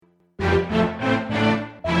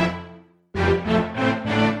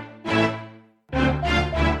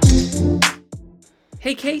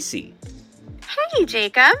Hey, Casey. Hey,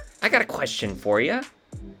 Jacob. I got a question for you.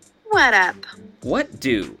 What up? What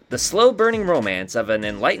do the slow-burning romance of an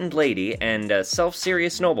enlightened lady and a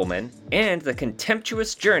self-serious nobleman, and the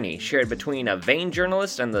contemptuous journey shared between a vain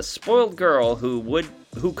journalist and the spoiled girl who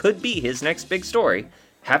could be his next big story,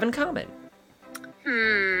 have in common?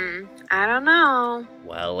 I don't know.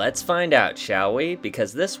 Well, let's find out, shall we?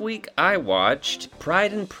 Because this week I watched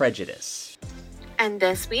Pride and Prejudice. And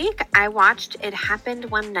this week, I watched It Happened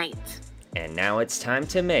One Night. And now it's time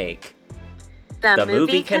to make The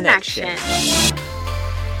movie connection.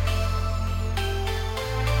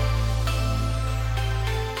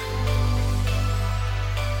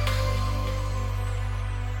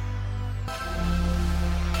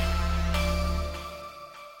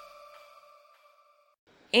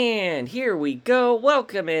 And here we go.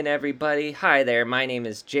 Welcome in, everybody. Hi there, my name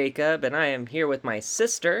is Jacob, and I am here with my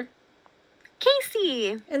sister,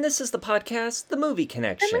 Casey. And this is the podcast, The Movie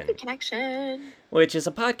Connection. The movie connection. Which is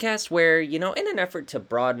a podcast where, in an effort to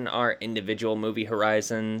broaden our individual movie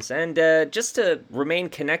horizons and just to remain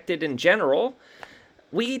connected in general,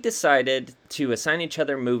 we decided to assign each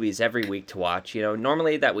other movies every week to watch,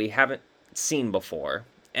 normally that we haven't seen before.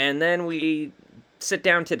 And then we sit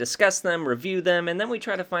down to discuss them, review them, and then we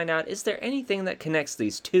try to find out, is there anything that connects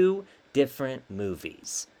these two different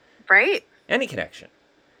movies? Right. Any connection.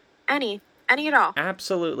 Any at all.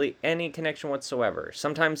 Absolutely any connection whatsoever.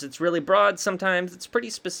 Sometimes it's really broad, sometimes it's pretty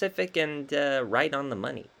specific and right on the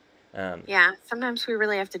money. Yeah, sometimes we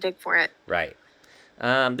really have to dig for it. Right.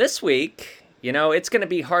 This week, it's going to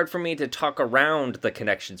be hard for me to talk around the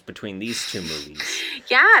connections between these two movies.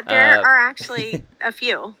 Yeah, there are actually a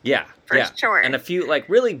few. Yeah. For sure. And a few,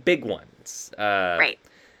 really big ones. Right.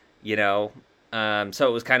 So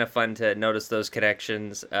it was kind of fun to notice those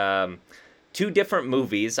connections. Two different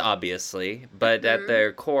movies, obviously, but at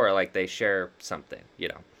their core, they share something,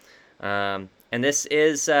 And this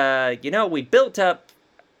is, we built up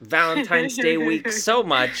Valentine's Day week so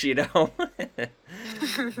much,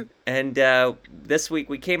 And this week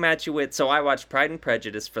we came at you with, so I watched Pride and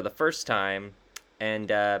Prejudice for the first time, and,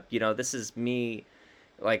 this is me,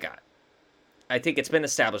 I think it's been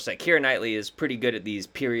established that Keira Knightley is pretty good at these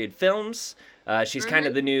period films. She's kind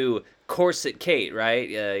of the new Corset Kate, right?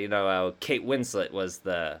 Kate Winslet was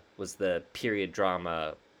the period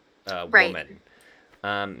drama woman.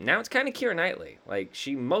 Now it's kind of Keira Knightley.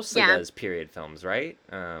 She mostly does period films, right?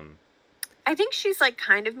 I think she's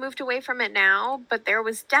kind of moved away from it now, but there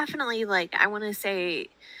was definitely I want to say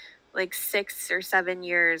 6 or 7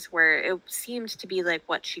 years where it seemed to be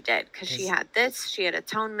what she did, because she had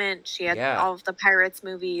Atonement, she had all of the Pirates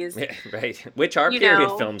movies. Yeah, right, which are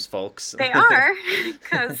period films, folks. They are,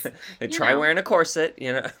 because they try wearing a corset,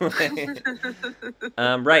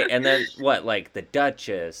 Right, and then what, the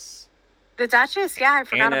Duchess? The Duchess, yeah, I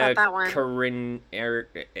forgot about that one.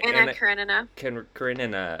 Anna Karenina.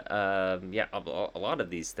 Yeah, a lot of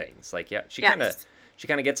these things. She kind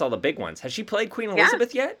of gets all the big ones. Has she played Queen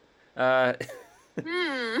Elizabeth yet?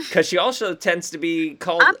 Because she also tends to be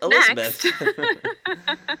called Up Elizabeth.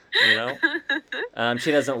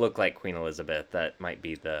 She doesn't look like Queen Elizabeth. That might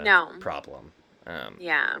be the problem.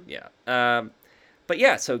 Yeah. But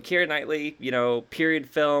yeah, so Keira Knightley, period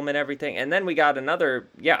film and everything. And then we got another,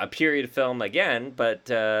 a period film again, but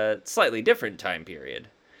slightly different time period.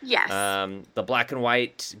 Yes. The black and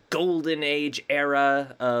white golden age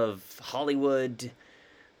era of Hollywood.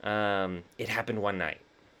 It Happened One Night.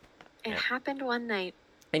 It happened one night.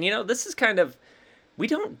 And this is kind of, we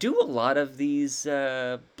don't do a lot of these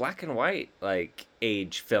black and white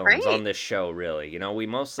age films on this show, really. We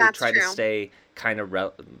mostly try to stay kind of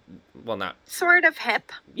not sort of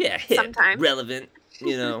hip. Yeah, hip, sometimes relevant,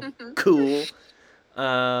 cool.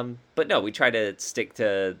 But no, we try to stick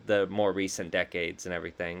to the more recent decades and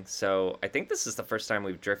everything. So I think this is the first time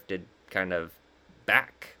we've drifted kind of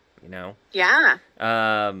back. Yeah.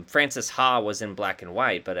 Frances Ha was in black and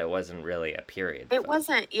white, but it wasn't really a period. It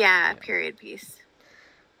wasn't, a period piece.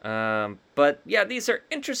 But yeah, these are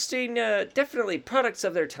interesting, definitely products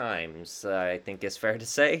of their times, I think is fair to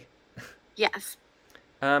say. Yes.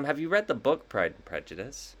 Have you read the book Pride and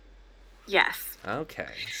Prejudice? Yes.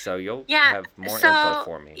 Okay, so you'll have more info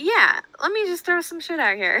for me. Yeah, let me just throw some shit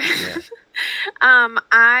out here. Yeah.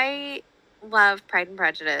 I love Pride and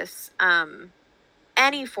Prejudice.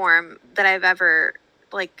 Any form that I've ever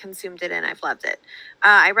consumed it in, I've loved it.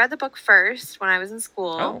 I read the book first when I was in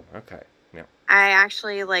school. Oh, okay. Yeah. I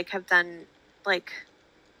actually have done a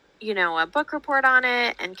book report on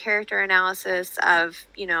it and character analysis of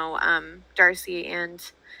Darcy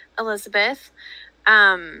and Elizabeth.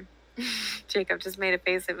 Jacob just made a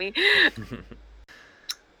face at me.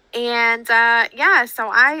 And yeah, so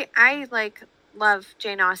I like love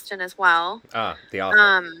Jane Austen as well. Ah, the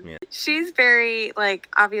author. Yeah. She's very like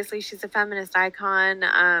obviously she's a feminist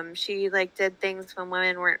icon. She like did things when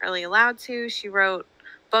women weren't really allowed to. She wrote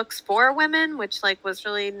books for women, which like was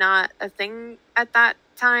really not a thing at that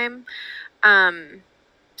time. Um,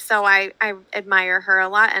 so I admire her a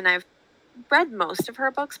lot, and I've read most of her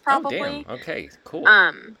books Oh, damn. probably. Okay, cool.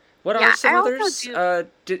 What are Yeah, some I also others?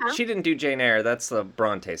 do. Huh? She didn't do Jane Eyre. That's the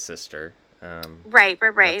Bronte sister. Right.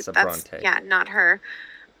 That's the That's Bronte. yeah, not her.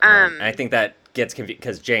 And I think that gets confused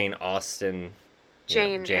because Jane Austen,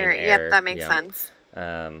 Jane Jane Eyre. Yep, Eyre. that makes Yeah. sense.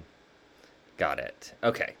 Got it.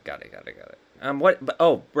 Okay, got it. What?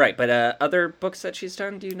 Oh, right. But other books that she's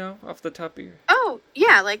done, do you know off the top of your? Oh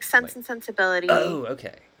yeah, like Sense Like, and Sensibility, oh,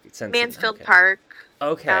 okay. Mansfield Okay. Park. That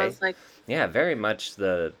Okay. was like Yeah, very much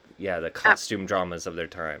the costume dramas of their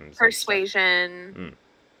times. Persuasion.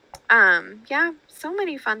 Yeah, so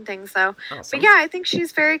many fun things though. Awesome. But yeah, I think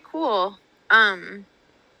she's very cool. And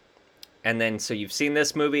then so you've seen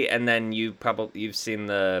this movie, and then you've seen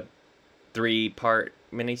the 3-part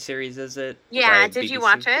miniseries, is it? Yeah, by did you BBC?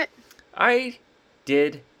 watch it? I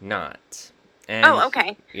did not. And Oh,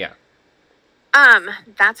 okay. Yeah.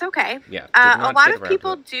 That's okay. Yeah. A lot of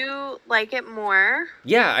people do like it more.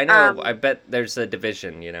 Yeah, I know. I bet there's a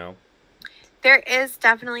division, There is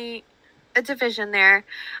definitely a division there.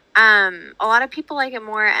 A lot of people like it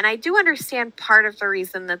more, and I do understand part of the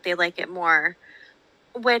reason that they like it more,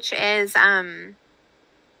 which is that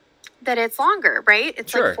it's longer, right?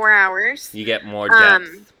 It's Sure. like 4 hours. You get more depth,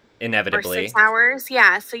 Or inevitably. 6 hours.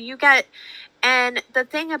 Yeah. So you get, and the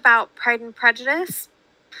thing about Pride and Prejudice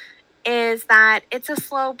is that it's a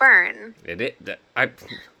slow burn.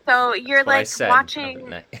 So you're like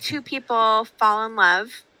watching two people fall in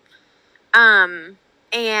love.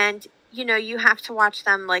 And you have to watch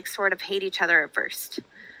them like sort of hate each other at first.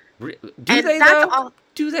 Do they though?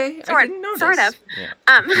 Do they? I didn't notice. Sort of.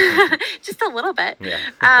 Yeah. Just a little bit.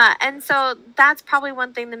 Yeah. And so that's probably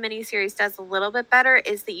one thing the miniseries does a little bit better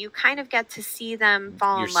is that you kind of get to see them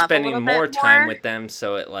fall in love a little bit more. You're spending more time with them,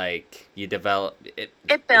 so it like you develop it.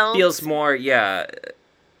 It builds. It feels more, yeah,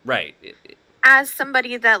 right. As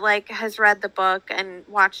somebody that like has read the book and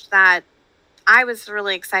watched that, I was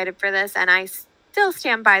really excited for this, and I still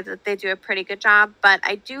stand by that they do a pretty good job, but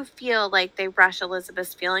I do feel like they rush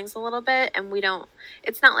Elizabeth's feelings a little bit, and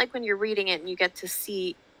it's not like when you're reading it and you get to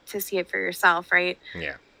see it for yourself, right?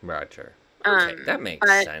 Yeah, Roger. Okay, that makes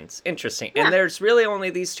sense. Interesting. Yeah. And there's really only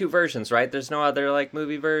these 2 versions, right? There's no other like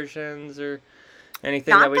movie versions or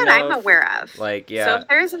anything not that we know I'm aware of. Like, yeah. So if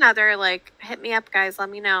there's another, like, hit me up, guys.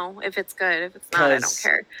 Let me know if it's good. If it's not, I don't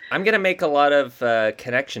care. I'm gonna make a lot of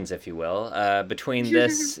connections, if you will, between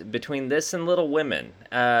this and Little Women.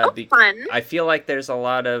 Fun. I feel like there's a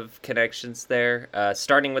lot of connections there,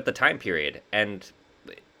 starting with the time period. And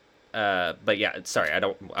but yeah, sorry,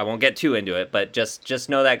 I won't get too into it. But just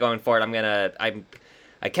know that going forward,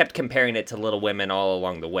 I kept comparing it to Little Women all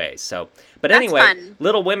along the way. So, but anyway, fun.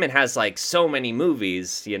 Little Women has like so many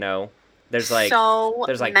movies, There's like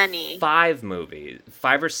many. 5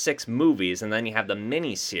 or 6 movies, and then you have the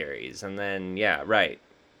mini series, and then yeah, right.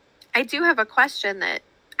 I do have a question that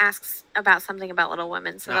asks about something about Little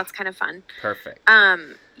Women, so that's kind of fun. Perfect.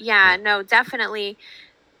 Yeah, no, definitely.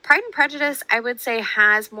 Pride and Prejudice, I would say,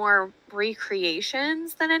 has more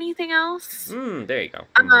recreations than anything else. There you go.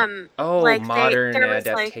 Modern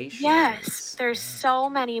adaptations. Yes, there's so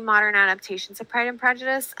many modern adaptations of Pride and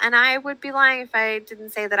Prejudice, and I would be lying if I didn't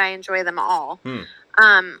say that I enjoy them all.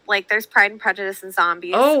 Like there's Pride and Prejudice and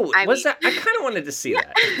Zombies. That? I kind of wanted to see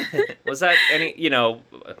that. Was that any?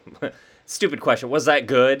 Stupid question. Was that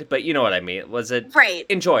good? But you know what I mean. Was it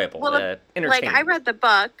enjoyable? Well, entertaining? Like I read the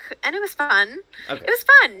book and it was fun. Okay. It was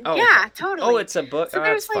fun. Oh, yeah, okay. totally. Oh, it's a book. So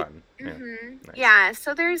that's fun. Mm-hmm. Nice. Yeah.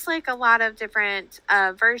 So there's like a lot of different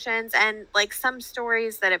versions, and like some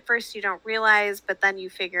stories that at first you don't realize, but then you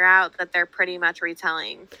figure out that they're pretty much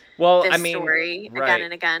retelling this story again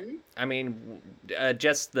and again. I mean,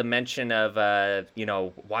 just the mention of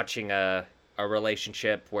watching a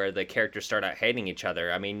relationship where the characters start out hating each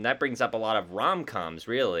other. I mean, that brings up a lot of rom-coms,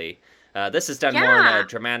 really. This is done more in a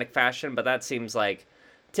dramatic fashion, but that seems like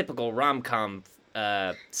typical rom-com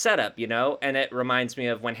setup, and it reminds me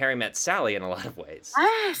of When Harry Met Sally in a lot of ways.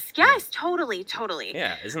 Yes, totally.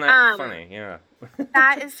 Yeah, isn't that funny? Yeah.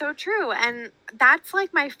 That is so true, and that's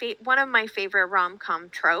like one of my favorite rom-com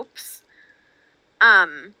tropes.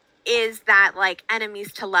 Is that like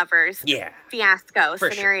enemies to lovers fiasco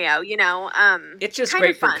scenario, It's just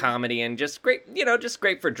great for comedy and just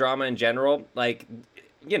great for drama in general. Like,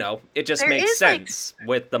 it just There makes is like sense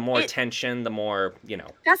with the more it tension, the more,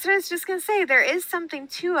 that's what I was just gonna say. There is something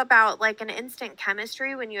too about like an instant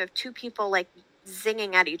chemistry when you have two people like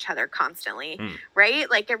zinging at each other constantly, mm, right?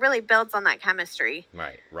 Like it really builds on that chemistry.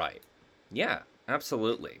 right. Yeah,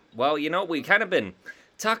 absolutely. Well, we kind of been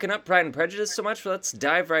talking up Pride and Prejudice so much, let's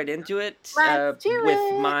dive right into it Let's do with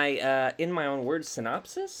it. my in my own words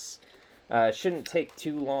synopsis. Shouldn't take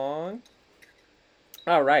too long.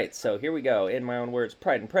 All right, so here we go. In my own words,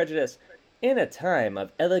 Pride and Prejudice. In a time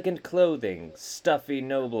of elegant clothing, stuffy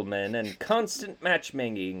noblemen, and constant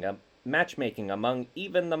matchmaking among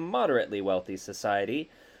even the moderately wealthy society,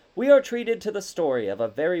 we are treated to the story of a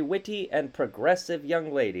very witty and progressive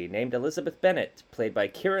young lady named Elizabeth Bennet, played by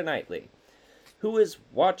Keira Knightley, who is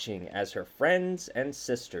watching as her friends and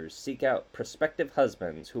sisters seek out prospective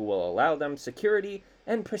husbands who will allow them security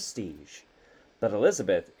and prestige. But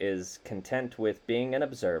Elizabeth is content with being an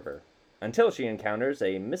observer, until she encounters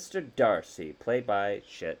a Mr. Darcy, played by,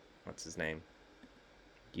 what's his name?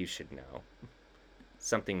 You should know.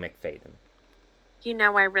 Something McFadden. You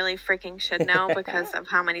know I really freaking should know because of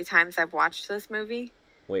how many times I've watched this movie.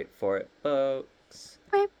 Wait for it, folks.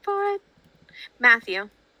 Wait for it. Matthew.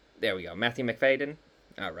 There we go. Matthew McFadden.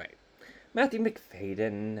 All right. Matthew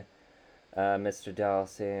McFadden, Mr.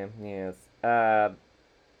 Darcy, yes.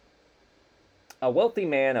 A wealthy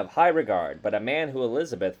man of high regard, but a man who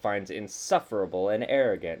Elizabeth finds insufferable and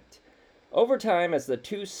arrogant. Over time, as the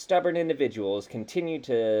two stubborn individuals continue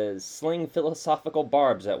to sling philosophical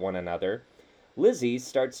barbs at one another, Lizzie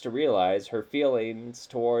starts to realize her feelings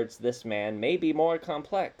towards this man may be more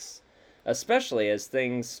complex, especially as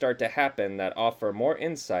things start to happen that offer more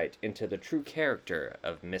insight into the true character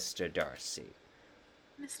of Mr. Darcy.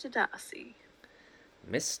 Mr. Darcy.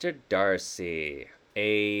 Mr. Darcy,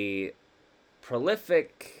 a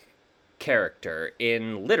prolific character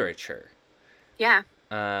in literature. Yeah,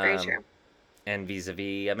 very true. And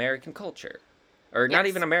vis-a-vis American culture. Or Yes. not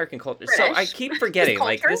even American culture. British. So I keep forgetting,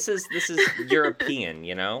 like, Culture. this is European,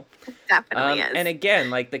 Definitely is. And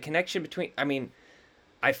again, like, the connection between,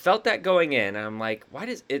 I felt that going in, and I'm like, why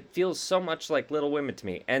does it feels so much like Little Women to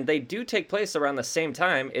me? And they do take place around the same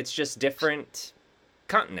time, it's just different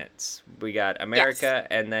continents. We got America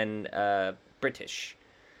and then British.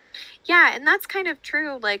 Yeah, and that's kind of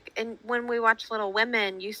true. Like, when we watch Little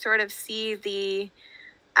Women, you sort of see the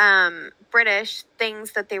British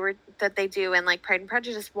things that they do in like Pride and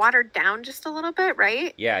Prejudice watered down just a little bit,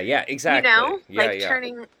 right? Yeah, exactly.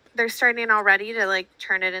 They're starting already to like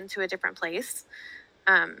turn it into a different place.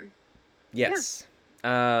 Yes.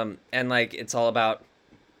 And like it's all about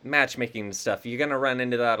matchmaking and stuff. You're gonna run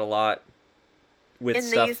into that a lot with in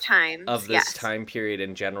stuff these times of this time period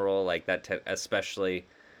in general, like that, especially,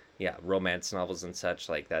 romance novels and such.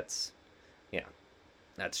 Like that's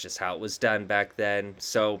just how it was done back then.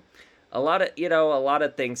 So a lot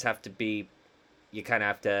of things have to be, you kind of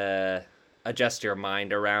have to adjust your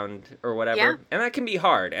mind around or whatever. Yeah. And that can be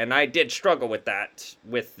hard. And I did struggle with that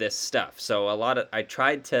with this stuff. So I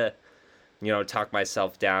tried to, talk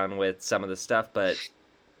myself down with some of the stuff, but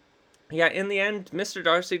yeah, in the end, Mr.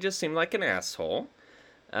 Darcy just seemed like an asshole.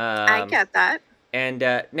 I get that. And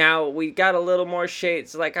now we got a little more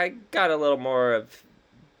shades. Like I got a little more of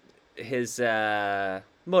his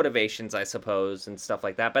motivations, I suppose, and stuff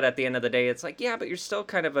like that. But at the end of the day, it's like, yeah, but you're still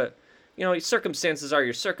kind of a, your circumstances are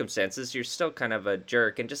your circumstances. You're still kind of a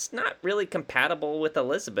jerk and just not really compatible with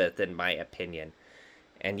Elizabeth, in my opinion.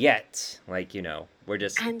 And yet, like,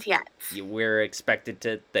 we're expected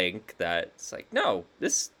to think that it's like, no,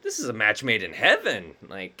 this is a match made in heaven.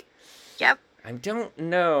 Like, yep. I don't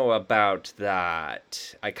know about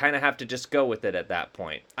that. I kind of have to just go with it at that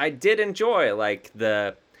point. I did enjoy,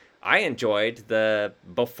 I enjoyed the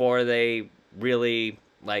before they really,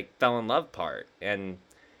 fell in love part. And,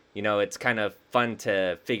 it's kind of fun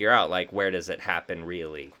to figure out, where does it happen,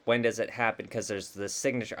 really? When does it happen? Because there's the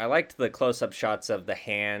signature. I liked the close-up shots of the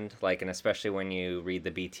hand, and especially when you read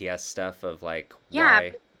the BTS stuff of, why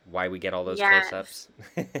we get all those close-ups.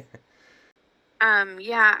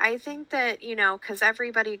 Yeah, I think that, because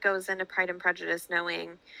everybody goes into Pride and Prejudice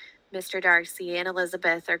knowing Mr. Darcy and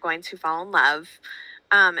Elizabeth are going to fall in love.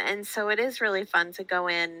 And so it is really fun to go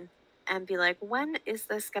in and be like, when is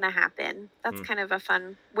this going to happen? That's kind of a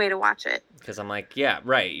fun way to watch it. Because I'm like, yeah,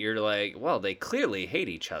 right. You're like, well, they clearly hate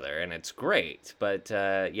each other and it's great. But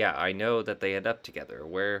yeah, I know that they end up together.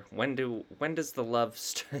 When does the love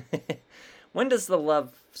when does the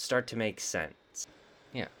love start to make sense?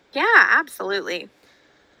 Yeah. Yeah, absolutely.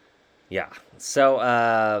 Yeah.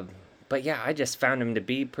 So, but yeah, I just found him to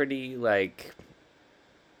be pretty,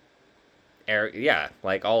 yeah,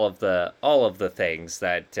 like all of the things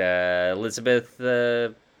that Elizabeth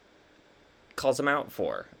calls him out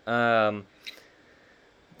for.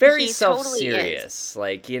 Very He totally is. self-serious,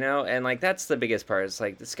 like, and like that's the biggest part. It's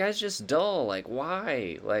like this guy's just dull. Like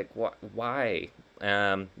why? Like why?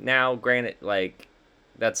 Now granted, like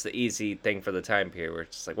that's the easy thing for the time period where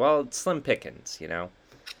it's just like, well, it's slim pickings.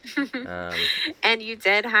 Um, And you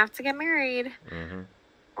did have to get married hmm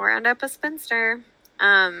or end up a spinster.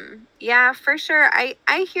 Yeah, for sure.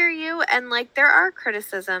 I hear you, and like there are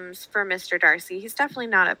criticisms for Mr. Darcy. He's definitely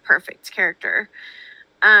not a perfect character.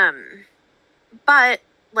 Um, but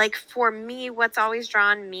like for me, what's always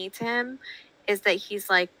drawn me to him is that he's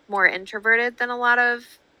like more introverted than a lot of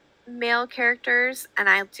male characters, and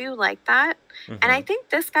I do like that. And I hmm think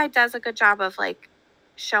this guy does a good job of like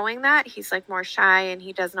showing that he's like more shy and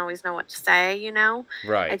he doesn't always know what to say. I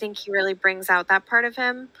Right. think he really brings out that part of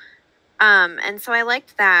him. And so I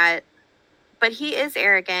liked that, but he is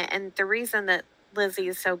arrogant, and the reason that Lizzie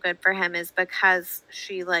is so good for him is because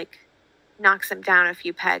she like knocks him down a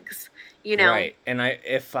few pegs. Right. And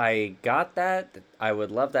if I got that, I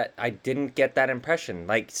would love that. I didn't get that impression.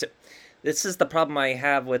 Like, so, this is the problem I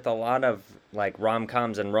have with a lot of like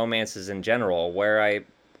rom-coms and romances in general,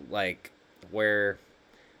 like where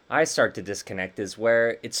I start to disconnect is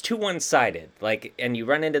where it's too one-sided. Like, and you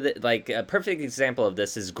run into like a perfect example of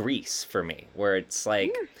this is Grease for me, where it's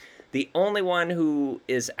like Mm, the only one who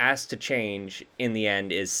is asked to change in the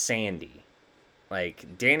end is Sandy.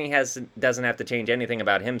 Like Danny doesn't have to change anything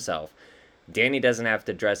about himself. Danny doesn't have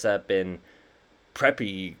to dress up in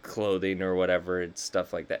preppy clothing or whatever and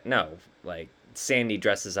stuff like that. No, like Sandy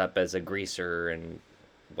dresses up as a greaser and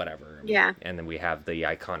whatever, yeah. and then we have the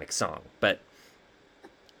iconic song. But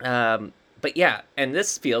yeah, and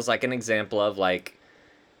this feels like an example of like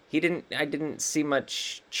I didn't see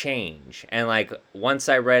much change. And like once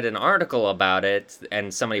I read an article about it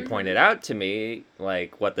and somebody pointed hmm out to me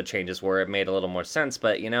like what the changes were, it made a little more sense.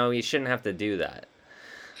 But you shouldn't have to do that.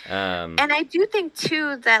 Um, And I do think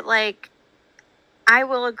too that like I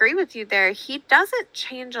will agree with you there. He doesn't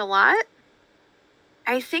change a lot.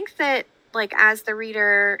 I think that like as the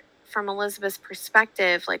reader from Elizabeth's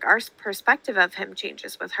perspective, like our perspective of him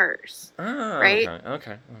changes with hers, oh, right? okay,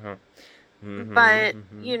 okay. Uh-huh. But,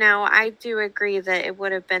 Mm-hmm. I do agree that it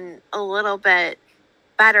would have been a little bit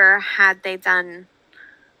better had they done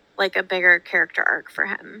like a bigger character arc for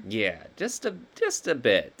him. Yeah, just a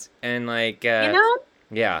bit, and like You know,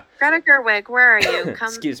 yeah, Greta Gerwig, where are you?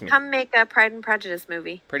 Come excuse me. come make a Pride and Prejudice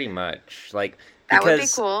movie. Pretty much. Like, That would be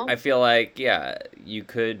because cool. I feel like, yeah, you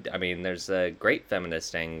could, I mean, there's a great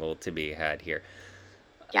feminist angle to be had here.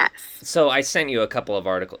 Yes. So I sent you a couple of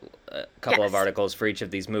Yes. articles for each of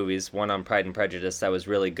these movies. One on Pride and Prejudice that was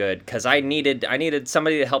really good because I needed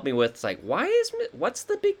somebody to help me with like what's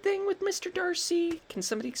the big thing with Mr. Darcy? Can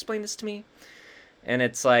somebody explain this to me? And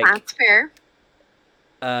it's like That's fair.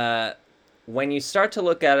 uh, when you start to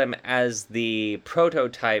look at him as the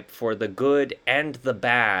prototype for the good and the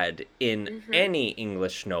bad in Mhm. any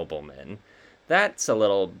English nobleman, that's a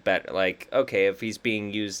little better. Like, okay, if he's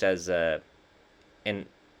being used as an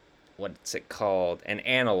what's it called, an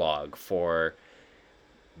analog for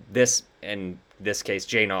this, in this case,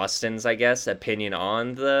 Jane Austen's, I guess, opinion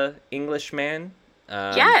on the Englishman.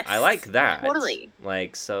 I like Yes. that. Totally.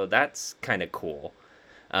 Like, so that's kind of cool.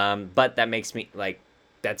 But that makes me like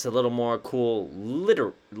that's a little more cool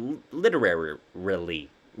literarily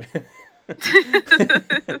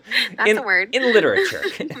That's in a word. in literature.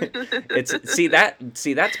 It's see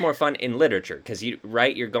that's more fun in literature because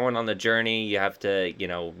you're going on the journey. You have to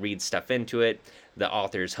read stuff into it. The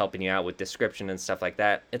author's helping you out with description and stuff like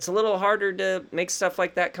that. It's a little harder to make stuff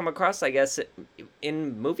like that come across, I guess,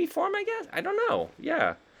 in movie form. I guess I don't know.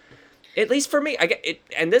 Yeah. At least for me, I get it,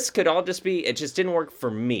 and this could all just be it just didn't work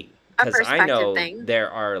for me A because I perspective know thing.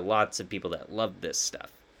 there are lots of people that love this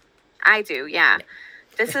stuff. I do, yeah. Yeah.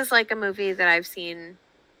 This is like a movie that I've seen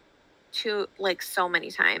like so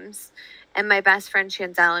many times. And my best friend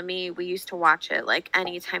Chanzel and me, we used to watch it like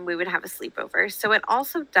anytime we would have a sleepover. So it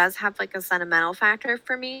also does have like a sentimental factor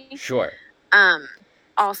for me. Sure. Um,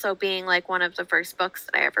 Also being like one of the first books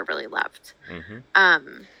that I ever really loved. Mm-hmm.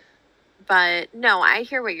 Um, but no, I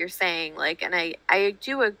hear what you're saying. Like, and I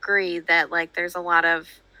do agree that like there's a lot of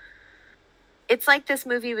it's like this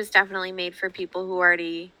movie was definitely made for people who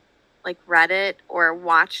already like read it or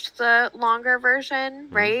watched the longer version,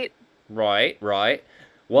 Mm-hmm. right? Right. Right.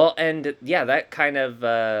 Well, and yeah, that kind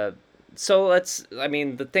of. So I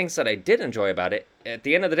mean, the things that I did enjoy about it, at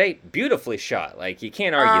the end of the day, beautifully shot. Like, you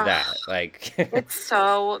can't argue Oh, that. Like, it's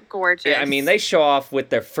so yeah, I mean, gorgeous. they show off with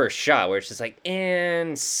their first shot where it's just like,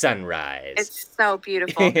 and sunrise. It's so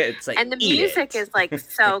beautiful. It's like, And the eat music it. is like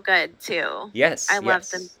so good too. Yes, I love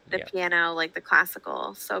yes, the yeah, piano, like the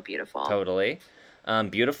classical, so beautiful. totally.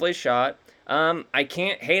 Beautifully shot. I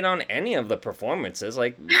can't hate on any of the performances.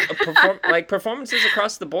 Like, like performances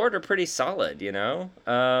across the board are pretty solid, you know.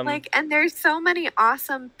 Like, and there's so many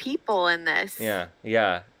awesome people in this. Yeah,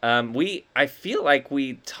 yeah. I feel like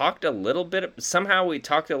we talked a little bit. Somehow we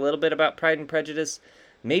talked a little bit about Pride and Prejudice,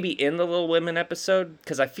 maybe in the Little Women episode,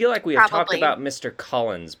 because I feel like we have talked Probably. about Mr.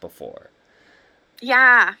 Collins before.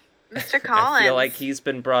 Yeah, Mr. I feel like Collins. he's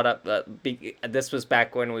been brought up. This was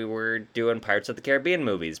back when we were doing Pirates of the Caribbean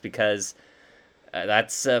movies, because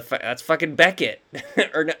that's fucking Beckett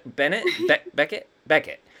or no, Bennett Beckett.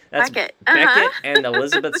 That's Beckett. Beckett and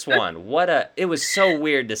Elizabeth Swann. It was so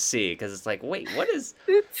weird to see, because it's like, wait, what is?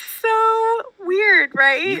 It's so weird,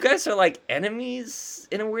 right? You guys are like enemies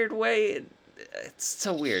in a weird way. It's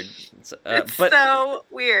so weird. It's so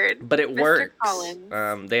weird. But it Mr. works.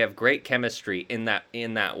 Collins. They have great chemistry in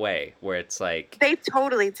that way, where it's like They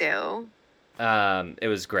totally do. it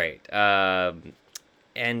was great. So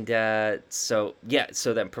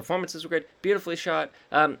then performances were good, beautifully shot.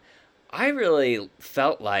 I really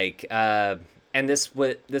felt like, and this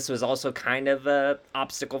was also kind of a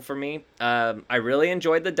obstacle for me. I really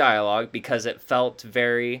enjoyed the dialogue because it felt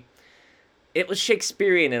it was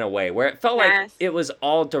Shakespearean in a way, where it felt like it was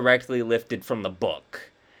all directly lifted from the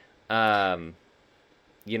book.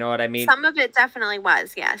 You know what I mean? Some of it definitely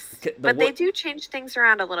was, yes. But they do change things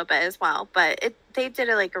around a little bit as well. But they did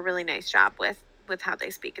a really nice job with how they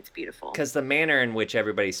speak. It's beautiful. Because the manner in which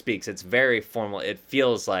everybody speaks, it's very formal. It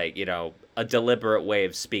feels like, a deliberate way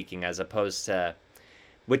of speaking, as opposed to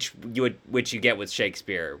which you get with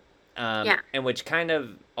Shakespeare. And which kind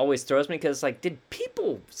of always throws me, because like, did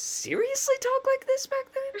people seriously talk like this back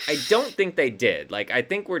then? I don't think they did. Like, I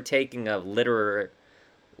think we're taking a literature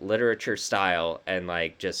style and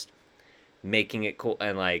like just making it cool,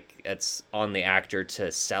 and like it's on the actor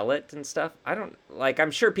to sell it and stuff. I'm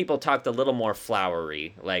sure people talked a little more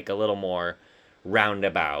flowery, like a little more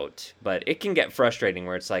roundabout, but it can get frustrating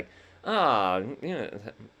where it's like, I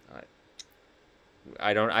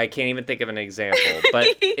can't even think of an example, but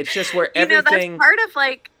it's just where everything. That's part of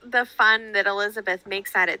like the fun that Elizabeth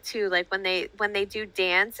makes at it too. Like when they do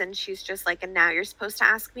dance and she's just like, and now you're supposed to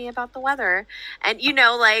ask me about the weather. And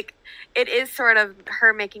like it is sort of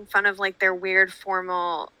her making fun of like their weird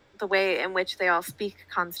formal, the way in which they all speak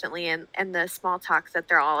constantly, and the small talks that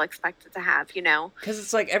they're all expected to have, Because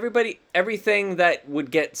it's like everything that would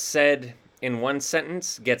get said in one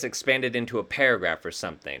sentence gets expanded into a paragraph or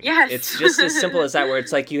something. Yes. It's just as simple as that, where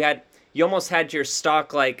it's like you almost had your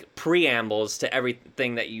stock like preambles to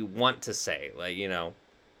everything that you want to say, like,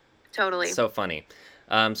 Totally. So funny.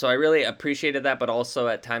 So I really appreciated that, but also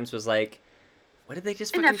at times was like, what did they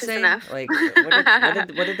just fucking say? Enough. Like,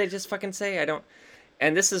 what did they just fucking say?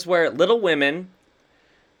 And this is where Little Women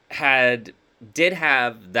did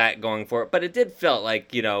have that going for it, but it did felt like,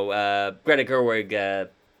 Greta Gerwig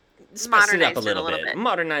spiced it up a little bit,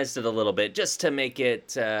 modernized it a little bit, just to make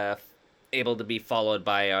it able to be followed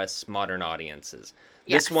by us modern audiences.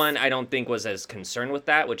 Yes. This one I don't think was as concerned with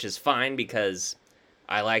that, which is fine, because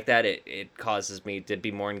I like that. It causes me to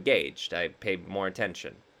be more engaged. I pay more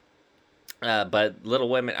attention. But Little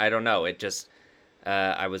Women, I don't know. It just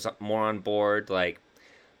I was more on board. Like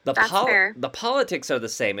the politics are the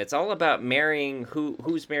same. It's all about marrying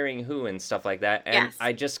who's marrying who and stuff like that. And yes.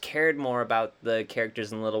 I just cared more about the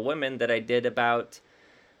characters in Little Women than I did about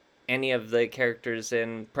any of the characters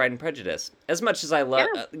in Pride and Prejudice. As much as I love,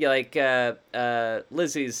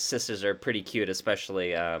 Lizzie's sisters are pretty cute,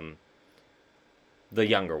 especially the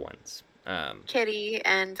younger ones. Kitty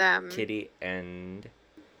and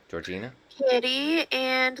Georgina. Kitty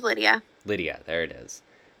and Lydia. Lydia, there it is.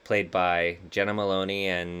 Played by Jenna Maloney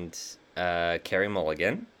and Carey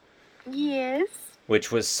Mulligan. Yes.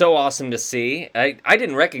 Which was so awesome to see. I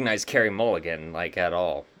didn't recognize Carey Mulligan, like, at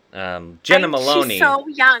all. Jenna Maloney. She's so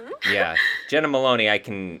young. Yeah. Jenna Maloney, I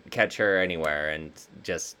can catch her anywhere, and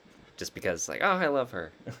just because, like, oh, I love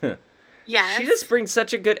her. Yes. She just brings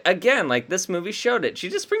such a good, again, like, this movie showed it. She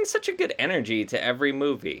just brings such a good energy to every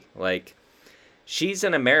movie. Like, she's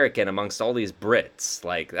an American amongst all these Brits.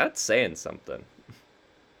 Like, that's saying something.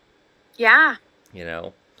 Yeah.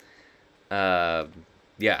 Yeah.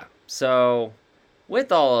 So,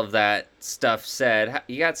 with all of that stuff said,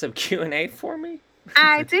 you got some Q&A for me?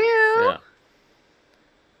 I do. Yeah.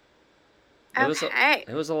 Okay.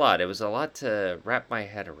 It was a lot. It was a lot to wrap my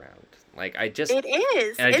head around. Like, I just, It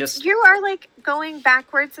is. and I just, You are like going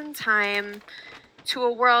backwards in time to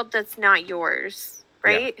a world that's not yours,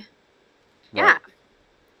 right? Yeah. right.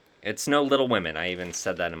 It's no Little Women. I even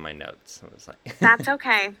said that in my notes. I was like, That's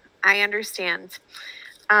okay. I understand.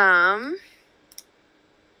 Um,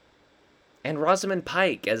 and Rosamund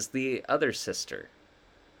Pike as the other sister.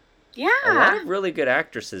 yeah. A lot of really good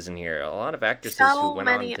actresses in here. A lot of actresses who So went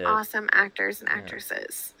on many to awesome actors and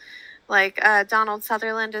actresses. Like Donald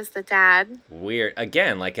Sutherland is the dad. weird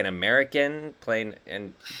again, like an American playing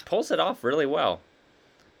and pulls it off really well.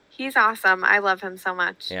 He's awesome. I love him so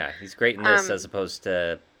much. Yeah, he's great in this as opposed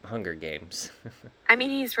to Hunger Games. I mean,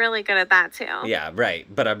 he's really good at that too. Yeah, right.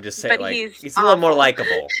 But I'm just saying, But like, he's a little more awful.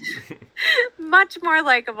 likable. Much more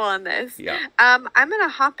likable in this. Yeah. I'm gonna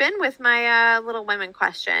hop in with my Little Women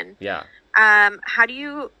question. Yeah. How do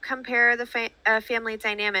you compare the family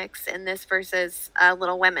dynamics in this versus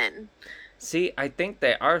Little Women? See, I think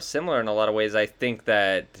they are similar in a lot of ways. I think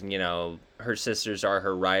that, her sisters are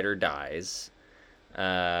her ride or dies.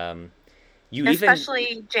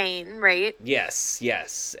 Especially Jane, right?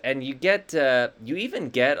 Yes. And you even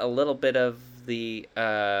get a little bit of the,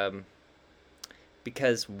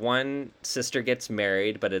 because one sister gets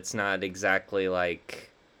married, but it's not exactly like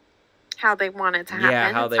how they want it to happen.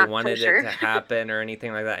 Yeah, how it's they wanted it to happen or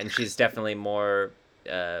anything like that. And she's definitely more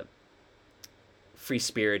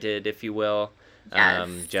free-spirited, if you will.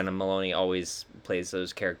 Yes. Jenna Maloney always plays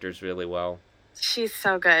those characters really well. She's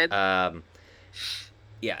so good.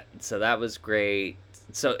 Yeah, so that was great.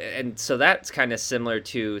 So that's kind of similar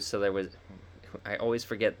to, I always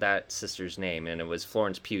forget that sister's name, and it was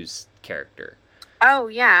Florence Pugh's character. Oh,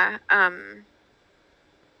 yeah.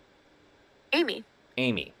 Amy.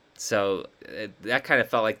 So that kind of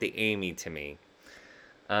felt like the Amy to me.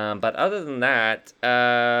 But other than that,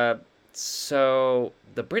 so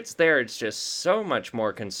the Brits there, it's just so much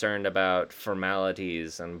more concerned about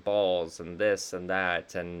formalities and balls and this and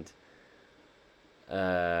that and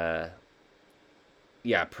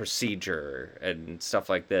procedure and stuff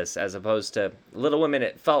like this, as opposed to Little Women.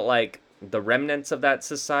 It felt like the remnants of that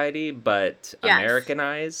society, but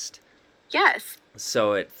Americanized. Yes.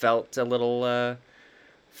 So it felt a little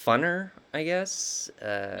funner, I guess.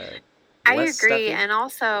 I agree. Stuffy. And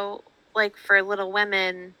also, like, for Little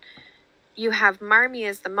Women, you have Marmee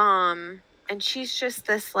as the mom, and she's just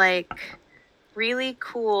this, like, really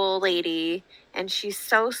cool lady, and she's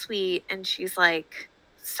so sweet, and she's, like,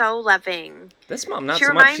 so loving. This mom, not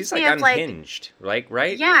so much. She's, like, unhinged,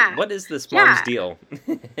 right? Yeah. What is this mom's deal?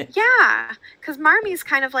 Yeah, because Marmee's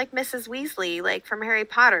kind of like Mrs. Weasley, like from Harry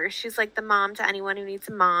Potter. She's like the mom to anyone who needs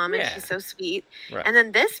a mom, and she's so sweet. Right. And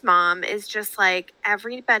then this mom is just like,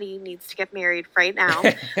 everybody needs to get married right now,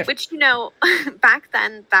 which, back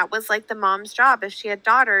then, that was like the mom's job. If she had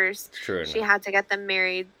daughters, she had to get them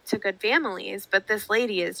married to good families. But this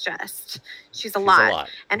lady is she's a lot.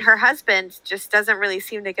 And her husband just doesn't really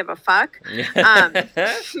seem to give a fuck,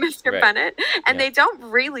 Mr. Bennett. And they don't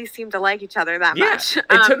really seem to like each other that much. It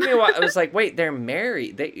took me a while. I was like, wait, they're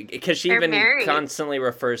married. Because she even constantly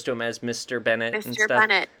refers to him as Mr. Bennett and stuff.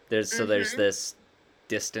 Bennett. There's this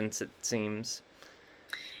distance, it seems.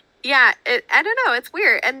 Yeah, I don't know. It's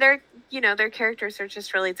weird. And their characters are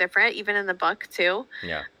just really different, even in the book, too.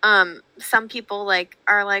 Yeah. Some people,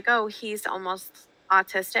 are like, oh, he's almost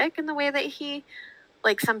autistic in the way that he...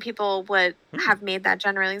 Like, some people would have made that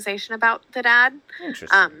generalization about the dad.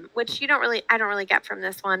 Interesting. Which I don't really get from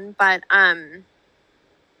this one. But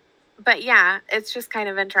yeah, it's just kind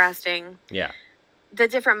of interesting. Yeah. The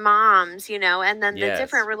different moms, and then the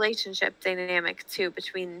different relationship dynamic, too,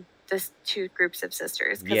 between the two groups of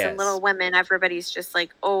sisters. Because in Little Women, everybody's just,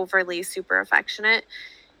 like, overly super affectionate.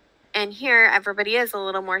 And here, everybody is a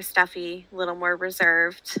little more stuffy, a little more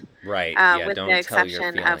reserved. Right. With the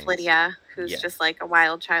exception of Lydia, who's just like a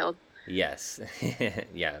wild child. Yes.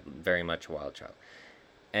 Yeah, very much a wild child.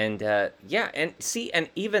 And, and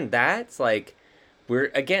even that's like, we're,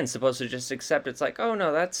 again, supposed to just accept it's like, oh,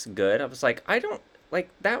 no, that's good. I was like, I don't, like,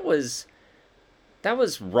 that was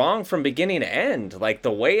wrong from beginning to end. Like,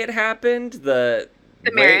 the way it happened, the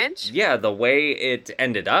marriage? Yeah, the way it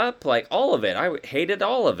ended up, like, all of it. I hated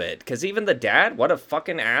all of it. Because even the dad, what a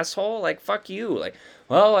fucking asshole. Like, fuck you. Like,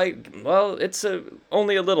 well, it's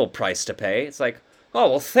only a little price to pay. It's like, oh,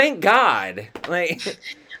 well, thank God. Like,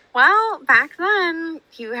 well, back then,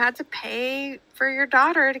 you had to pay for your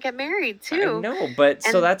daughter to get married, too. I know, but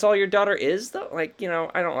so that's all your daughter is, though? Like,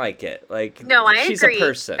 I don't like it. Like, no, I she's agree. A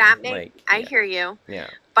person. I hear you. Yeah.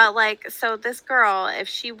 But, like, so this girl, if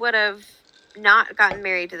she would have not gotten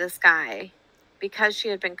married to this guy because she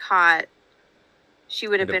had been caught, she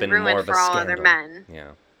would have been ruined for all other men.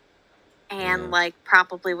 Yeah. and Yeah. like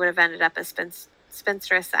probably would have ended up as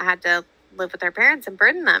spinstress that had to live with their parents and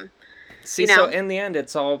burden them. See, You so know? in the end,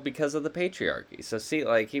 it's all because of the patriarchy. So see,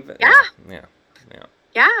 like even Yeah. yeah, yeah,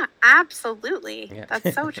 Yeah, absolutely. yeah.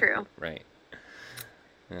 That's so true. Right.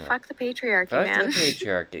 Yeah. Fuck the patriarchy, Fuck man. the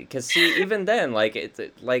patriarchy. Because see, even then, like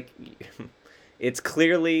like it's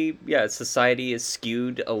clearly society is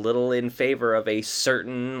skewed a little in favor of a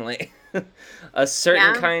certain like a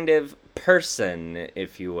certain Yeah. kind of person,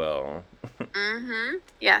 if you will. Mm-hmm.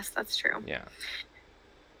 Yes, that's true. Yeah.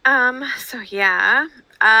 So yeah.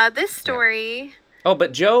 This story. Oh,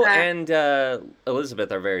 but Joe and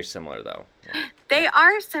Elizabeth are very similar, though. They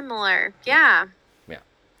are similar. Yeah. Yeah.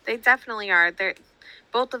 They definitely are. They're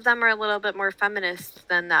both of them are a little bit more feminist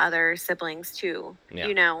than the other siblings too. Yeah.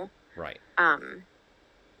 You know. Right.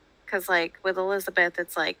 Because like with Elizabeth,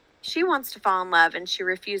 it's like she wants to fall in love and she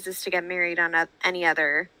refuses to get married on any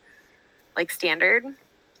other like standard.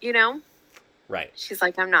 You know. Right. She's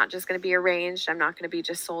like, I'm not just going to be arranged. I'm not going to be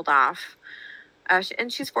just sold off.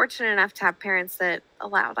 And she's fortunate enough to have parents that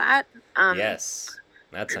allow that. Yes,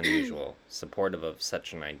 that's unusual. Supportive of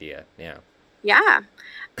such an idea. Yeah. Yeah.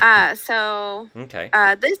 So okay.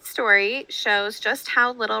 This story shows just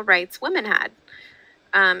how little rights women had.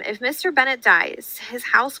 If Mr. Bennet dies, his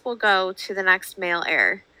house will go to the next male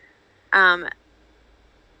heir. And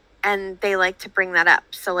they like to bring that up.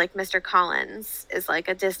 So like Mr. Collins is like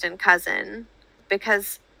a distant cousin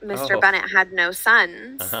because Mr. Bennet had no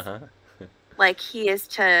sons. Like he is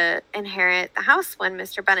to inherit the house when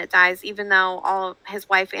Mr. Bennet dies, even though all of his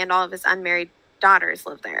wife and all of his unmarried daughters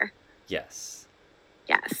live there. Yes.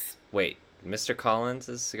 Yes. Wait, Mr. Collins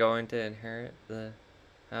is going to inherit the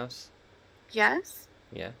house? Yes.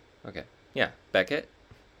 Yeah. Okay. Yeah. Beckett?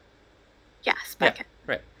 Yes, Beckett.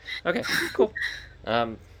 Yeah, right. Okay, cool.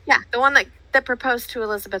 Yeah, the one that proposed to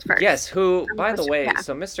Elizabeth first. Yes, who, by the way,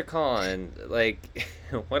 so Mr. Collins, like,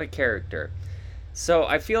 what a character. So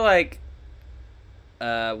I feel like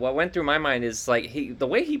what went through my mind is like the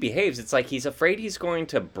way he behaves, it's like he's afraid he's going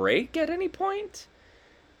to break at any point.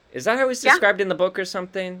 Is that how he's described in the book or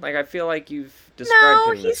something? Like I feel like you've described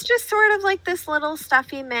him. No, he's just sort of like this little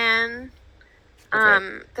stuffy man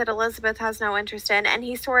that Elizabeth has no interest in, and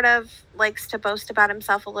he sort of likes to boast about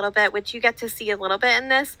himself a little bit, which you get to see a little bit in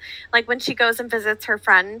this. Like when she goes and visits her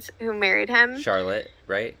friend who married him. Charlotte,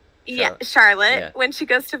 right? Yeah, Charlotte. Yeah. When she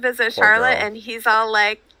goes to visit Poor Charlotte, girl. and he's all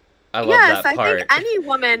like, I love yes, that part. I think any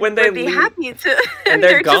woman when would be happy to. And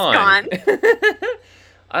they're gone. Just gone.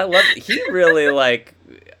 I love. He really like.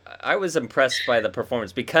 I was impressed by the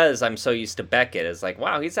performance because I'm so used to Beckett. It's like,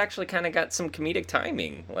 wow, he's actually kind of got some comedic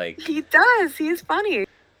timing. Like he does. He's funny.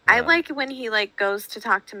 I like when he like goes to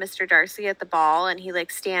talk to Mr. Darcy at the ball, and he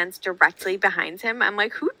like stands directly behind him. I'm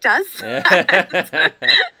like, who does that?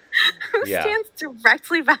 Who stands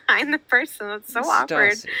directly behind the person? That's so awkward.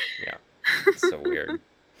 Darcy. Yeah, it's so weird.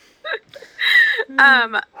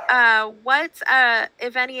 What,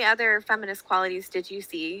 if any, other feminist qualities did you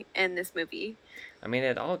see in this movie? I mean,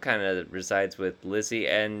 it all kind of resides with Lizzie,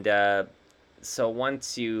 and so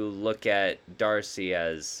once you look at Darcy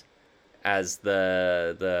as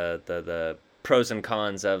the pros and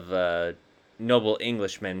cons of noble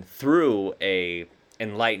Englishmen through a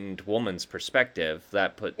enlightened woman's perspective,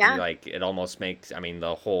 that like it almost makes. I mean,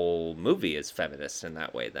 the whole movie is feminist in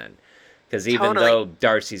that way then. Because even though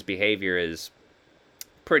Darcy's behavior is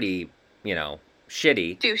pretty,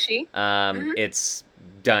 shitty, douchey, it's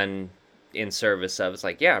done in service of. It's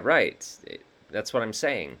like, yeah, right. That's what I'm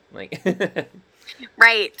saying. Like,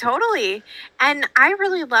 right, totally. And I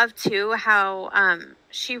really love too how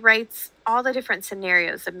she writes all the different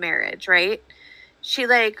scenarios of marriage. Right, she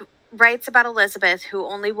like writes about Elizabeth, who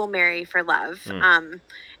only will marry for love.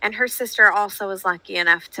 And her sister also was lucky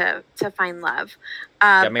enough to find love.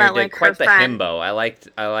 Got married but, like, to quite the friend... himbo. I liked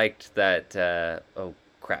that. Oh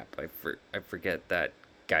crap! I forget that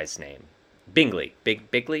guy's name. Bingley,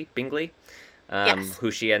 Bingley. Yes. Who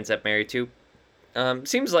she ends up married to.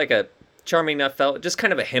 Seems like a charming enough fellow. Just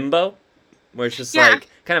kind of a himbo, where it's just like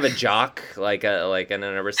kind of a jock, like an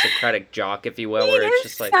aristocratic jock, if you will. He where it's is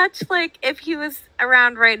just like such like if he was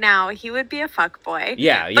around right now, he would be a fuckboy.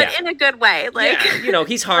 Yeah, but in a good way. Like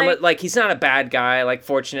he's harmless. like he's not a bad guy. Like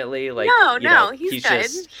fortunately, like no, he's good.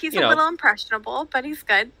 Just, he's a little impressionable, but he's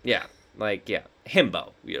good. Yeah,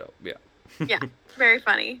 himbo. Yeah. Yeah, very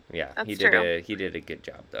funny. Yeah, that's he did a good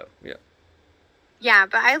job though. Yeah. Yeah,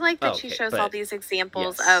 but I like that she shows all these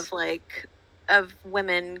examples of of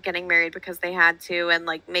women getting married because they had to and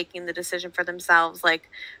like making the decision for themselves. Like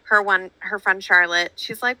her friend Charlotte,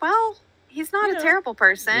 she's like, well, he's not a terrible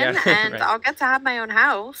person, and I'll get to have my own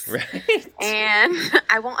house, right? And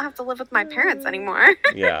I won't have to live with my parents anymore.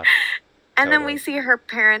 Yeah. And then we see her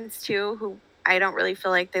parents too, who I don't really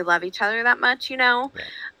feel like they love each other that much, you know?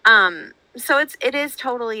 Yeah. So it is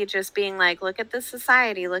totally just being like, look at this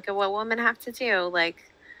society, look at what women have to do. Like,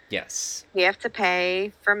 Yes. we have to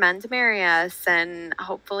pay for men to marry us, and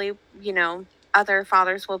hopefully, you know, other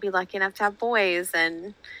fathers will be lucky enough to have boys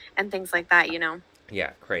and things like that, you know.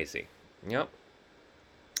 Yeah, crazy. Yep.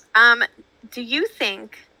 Do you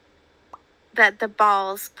think that the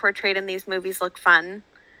balls portrayed in these movies look fun?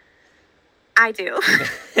 I do.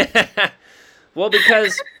 Well,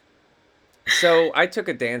 because so I took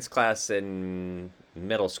a dance class in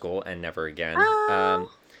middle school and never again.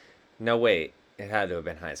 Oh. No, wait, it had to have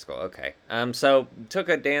been high school. Okay. So took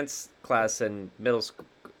a dance class in middle school,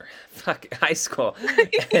 fuck, high school,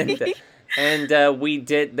 and we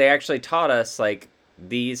did. They actually taught us like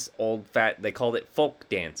these they called it folk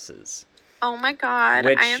dances. Oh my god,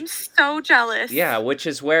 Which, I am so jealous. Yeah, which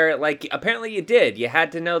is where, like, apparently you did. You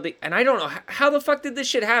had to know and I don't know, how the fuck did this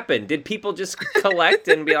shit happen? Did people just collect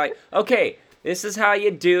and be like, okay, this is how you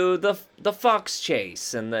do the fox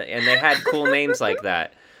chase, and they had cool names like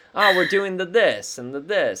that. Oh, we're doing the this and the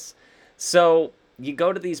this. So you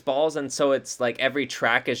go to these balls, and so it's like every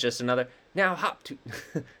track is just another, now hop to,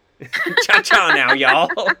 cha-cha now, y'all.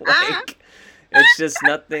 Like, it's just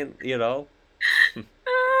nothing, you know?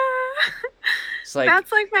 Like,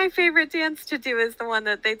 that's like my favorite dance to do is the one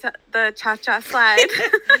that the cha-cha slide.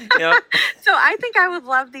 Yep. So I think I would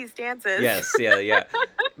love these dances. Yes, yeah.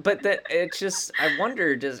 But it's just, I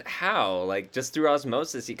wonder just how, like, just through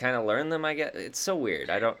osmosis you kind of learn them, I guess. It's so weird.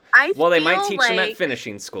 Well, they might teach them at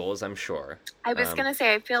finishing schools, I'm sure. I was going to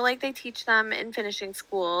say, I feel like they teach them in finishing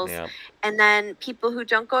schools. Yeah. And then people who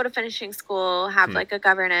don't go to finishing school have like a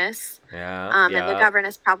governess. Yeah. And the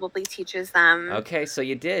governess probably teaches them. Okay, so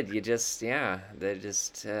you did. You just, they're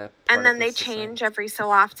just and then they change every so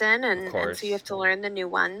often, and so you have to learn the new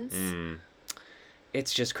ones.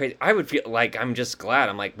 It's just crazy. I would feel like, I'm just glad.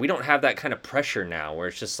 I'm like, we don't have that kind of pressure now, where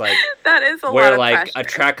it's just like that is a where lot of like pressure. A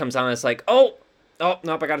track comes on and it's like, oh nope,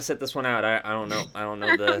 I gotta sit this one out. I don't know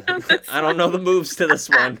the I don't know the moves to this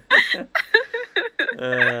one.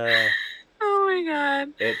 Oh my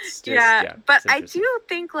god. It's just but I do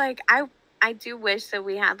think like I do wish that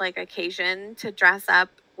we had like occasion to dress up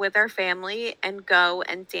with our family and go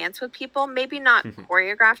and dance with people. Maybe not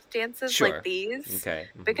choreographed dances like these. Okay.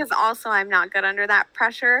 Because also I'm not good under that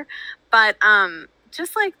pressure. But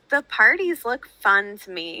just like the parties look fun to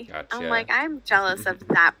me. Gotcha. I'm like, I'm jealous of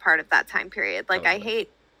that part of that time period. Like I hate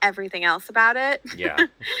everything else about it. Yeah.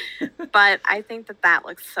 But I think that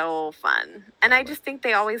looks so fun. And I just think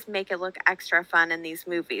they always make it look extra fun in these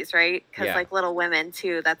movies, right? Because like Little Women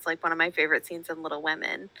too, that's like one of my favorite scenes in Little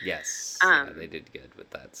Women. Yes. They did good with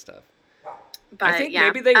that stuff. But I think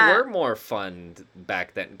maybe they were more fun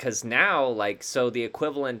back then, because now, like, so the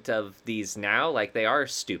equivalent of these now, like, they are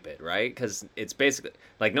stupid, right? Because it's basically,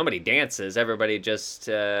 like, nobody dances, everybody just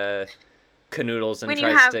canoodles and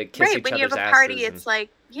tries to kiss each other's asses. When you have a party, it's like,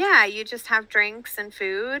 you just have drinks and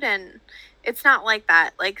food, and it's not like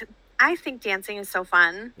that. Like, I think dancing is so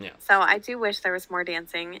fun. Yeah. So I do wish there was more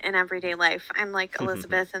dancing in everyday life. I'm like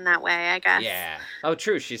Elizabeth in that way, I guess. Yeah. Oh,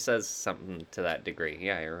 true. She says something to that degree.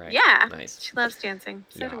 Yeah, you're right. Yeah. Nice. She loves dancing.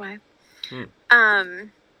 So do I.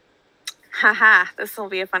 Haha, this will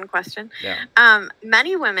be a fun question. Yeah.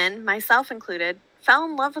 Many women, myself included, fell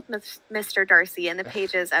in love with Mr. Darcy in the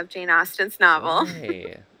pages of Jane Austen's novel.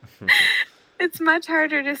 Hey. It's much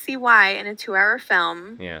harder to see why in a 2-hour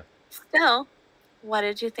film. Yeah. Still, what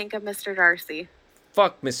did you think of Mr. Darcy?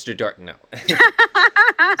 Fuck Mr. Darcy. No.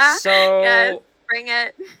 So. Yes, bring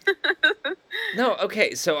it. No,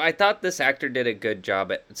 okay. So I thought this actor did a good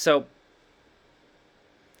job at. So.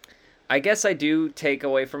 I guess I do take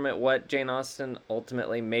away from it what Jane Austen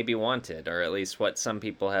ultimately maybe wanted, or at least what some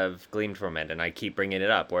people have gleaned from it, and I keep bringing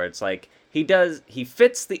it up, where it's like, he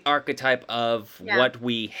fits the archetype of what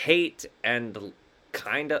we hate and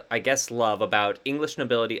kind of, I guess, love about English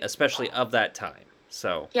nobility, especially of that time.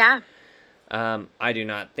 So, I do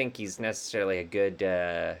not think he's necessarily a good,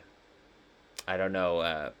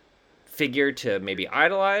 figure to maybe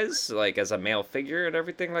idolize, like, as a male figure and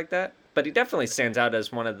everything like that. But he definitely stands out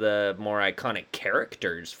as one of the more iconic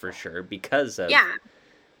characters, for sure, because of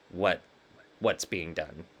what's being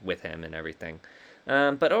done with him and everything.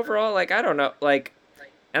 But overall, like, I don't know, like,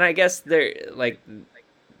 and I guess there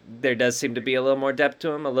does seem to be a little more depth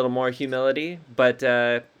to him, a little more humility, but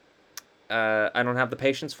I don't have the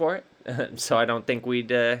patience for it, so I don't think we'd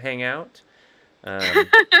hang out.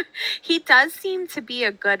 He does seem to be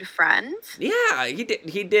a good friend. Yeah, he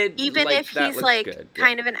did. Even if he's like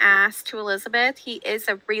kind of an ass to Elizabeth, he is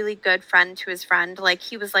a really good friend to his friend. Like,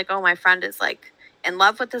 he was like, oh, my friend is like in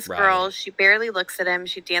love with this girl. Right. She barely looks at him.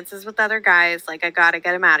 She dances with other guys. Like, I gotta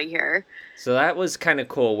get him out of here. So that was kind of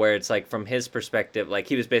cool, where it's like from his perspective, like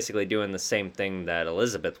he was basically doing the same thing that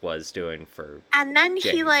Elizabeth was doing for And then he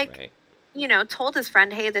Jane, like, right? told his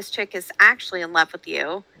friend, "Hey, this chick is actually in love with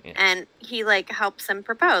you," Yeah. and he like helps him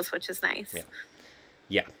propose, which is nice. Yeah.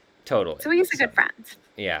 Yeah, totally. So he's a good friend.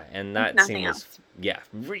 Yeah, and that Nothing scene was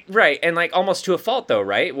else. right, and like almost to a fault though,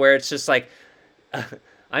 right? Where it's just like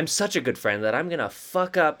I'm such a good friend that I'm gonna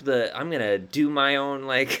I'm gonna do my own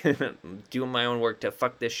like do my own work to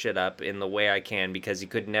fuck this shit up in the way I can, because you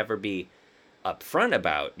could never be upfront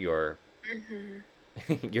about your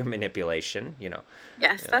your manipulation,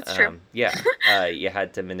 Yes, that's true. you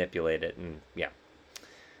had to manipulate it, and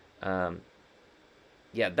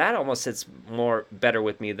yeah, that almost sits more better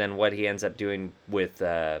with me than what he ends up doing with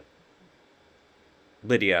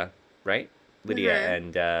Lydia, right? Lydia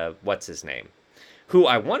and what's his name? Who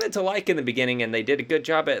I wanted to like in the beginning, and they did a good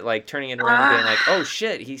job at like turning it around and being like, oh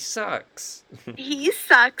shit, he sucks. He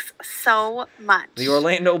sucks so much. The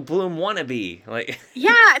Orlando Bloom wannabe. Like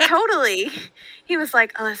Yeah, totally. He was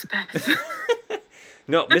like, Elizabeth.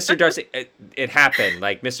 No, Mr. Darcy, it happened.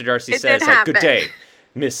 Like Mr. Darcy It says, did like, good happen. day,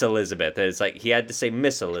 Miss Elizabeth. And it's like he had to say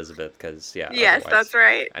Miss Elizabeth because Yes, otherwise. that's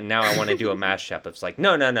right. And now I want to do a mashup. It's like,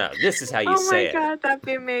 no, this is how you Oh say my it. god, that'd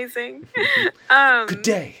be amazing. Good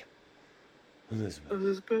day,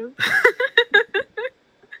 Elizabeth.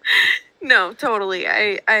 No, totally.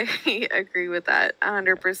 I agree with that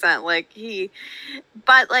 100%. Like he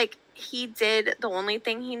did the only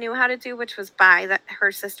thing he knew how to do, which was buy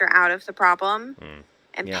her sister out of the problem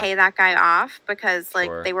and Yeah. pay that guy off, because like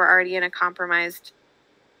Sure. they were already in a compromised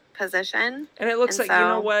position. And it looks And like, you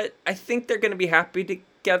know so- what? I think they're going to be happy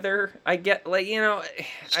together. I get, like, I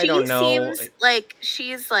She don't know. seems like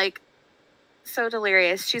she's like so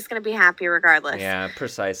delirious. She's gonna be happy regardless. Yeah,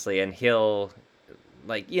 precisely. And he'll,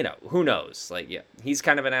 like, who knows? Like, yeah, he's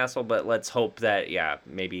kind of an asshole, but let's hope that,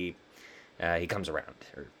 maybe he comes around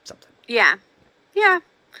or something. Yeah.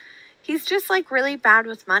 He's just like really bad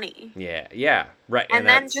with money. Yeah, right. And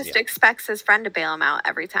then just expects his friend to bail him out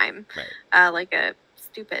every time. Right. Like a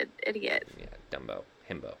stupid idiot. Yeah, Dumbo.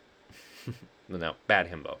 Himbo. No, bad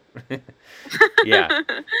himbo. Yeah.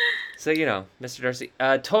 So, Mr. Darcy.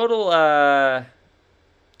 Total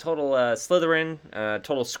Slytherin,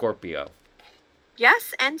 total Scorpio.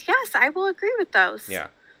 Yes, and yes, I will agree with those. Yeah.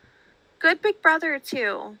 Good big brother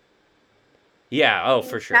too. Yeah, oh,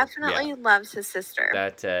 for sure. Definitely loves his sister.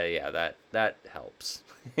 That helps.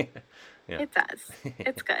 Yeah. It does.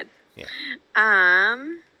 It's good. Yeah.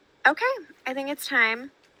 Okay, I think it's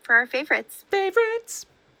time for our favorites.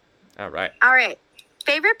 All right.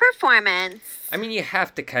 Favorite performance. I mean, you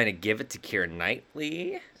have to kind of give it to Keira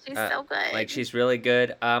Knightley. She's so good. Like, she's really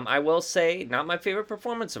good. I will say, not my favorite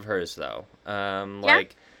performance of hers, though.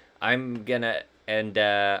 Like, I'm gonna, and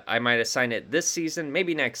I might assign it this season,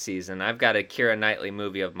 maybe next season. I've got a Keira Knightley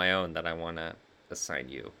movie of my own that I want to assign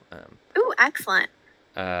you. Ooh, excellent.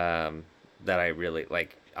 That I really,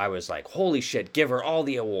 like, I was like, holy shit, give her all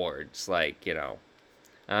the awards. Like,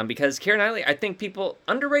 because Keira Knightley, I think people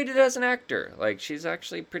underrated as an actor. Like, she's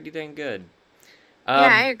actually pretty dang good. Yeah,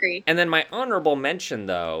 I agree. And then my honorable mention,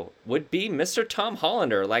 though, would be Mr. Tom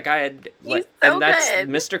Hollander. Like, I had, He's and so that's good.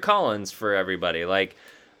 Mr. Collins for everybody. Like,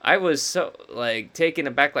 I was so, like, taken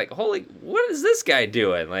aback. Like, holy, what is this guy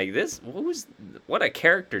doing? Like, what a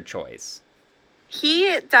character choice.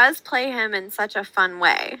 He does play him in such a fun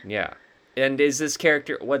way. Yeah. And what's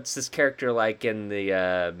this character like in the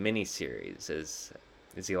miniseries? Is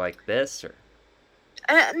he like this, or?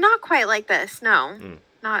 Not quite like this, no. Mm.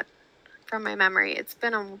 Not from my memory. It's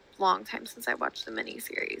been a long time since I watched the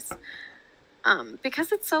miniseries.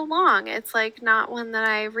 Because it's so long, it's like not one that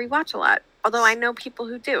I rewatch a lot. Although I know people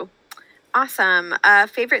who do. Awesome.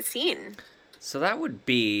 Favorite scene? So that would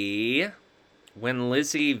be when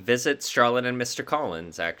Lizzie visits Charlotte and Mr.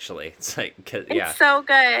 Collins, actually. It's like, It's so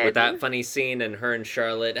good. with that funny scene, and her and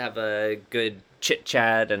Charlotte have a good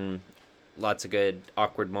chit-chat and lots of good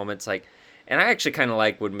awkward moments. Like, and I actually kind of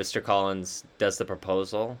like when Mr. Collins does the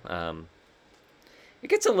proposal. It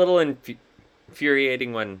gets a little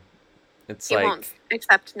infuriating when it's he like... won't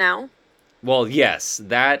accept no. Well, yes,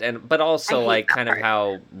 that, but also, hate like, that kind of part.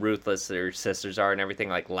 how ruthless their sisters are and everything,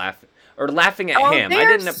 like, laughing at him. They I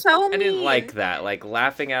are didn't so I didn't mean. like that. Like,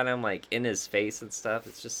 laughing at him, like, in his face and stuff.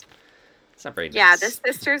 It's not very nice. Yeah, the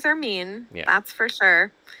sisters are mean. Yeah. That's for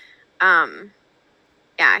sure.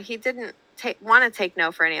 Yeah, he didn't want to take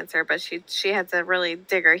no for an answer, but she had to really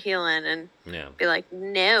dig her heel in and Yeah. be like,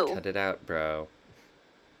 no. Cut it out, bro.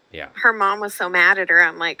 Yeah. Her mom was so mad at her.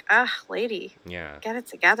 I'm like, ugh, lady, Yeah. get it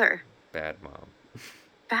together. Bad mom.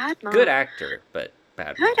 Bad mom. Good actor, but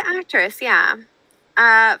bad Good mom. actress, yeah.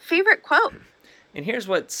 Favorite quote? And here's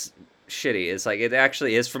what's shitty is like it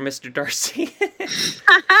actually is from Mr. Darcy.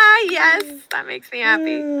 Yes, that makes me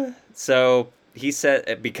happy. So he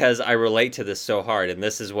said, because I relate to this so hard, and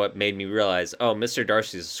this is what made me realize, oh, Mr.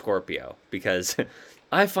 Darcy's a Scorpio, because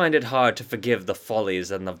I find it hard to forgive the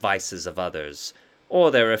follies and the vices of others,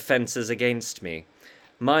 or their offenses against me.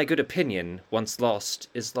 My good opinion, once lost,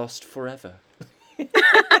 is lost forever.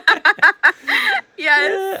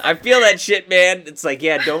 Yes. I feel that shit, man. It's like,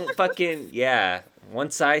 yeah, don't fucking, yeah.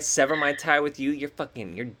 Once I sever my tie with you, you're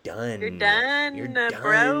done. You're done, You're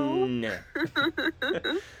bro. done.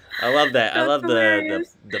 I love that. I That's love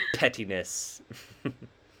hilarious. the pettiness.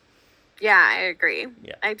 Yeah, I agree.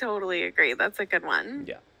 Yeah. I totally agree. That's a good one.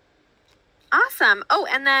 Yeah. Awesome. Oh,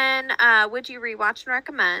 and then would you rewatch and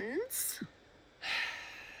recommend?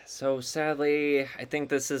 So sadly, I think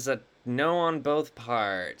this is a no on both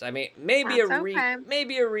parts. I mean, maybe That's okay.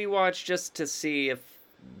 maybe a rewatch just to see if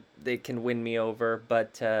they can win me over,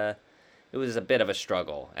 but it was a bit of a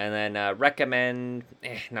struggle. And then recommend,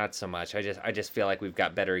 not so much. I just feel like we've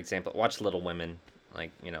got better examples. Watch Little Women,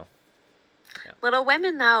 like, you know. Yeah. Little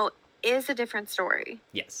Women, though, is a different story.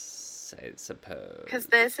 Yes, I suppose. Because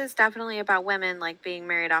this is definitely about women, like, being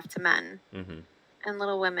married off to men. Mm-hmm. And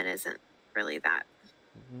Little Women isn't really that.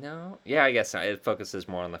 No? Yeah, I guess not. It focuses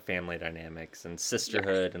more on the family dynamics and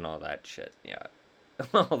sisterhood and all that shit. Yeah.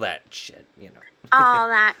 All that shit, you know. All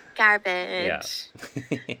that garbage.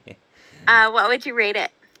 Yeah. What would you rate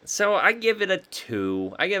it? So I give it a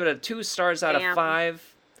 2. I give it a 2 stars out of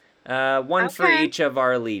 5. One for Okay. each of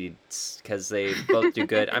our leads, because they both do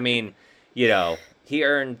good. I mean, you know, he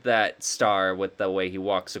earned that star with the way he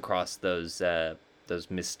walks across those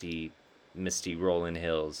misty rolling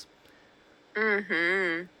hills.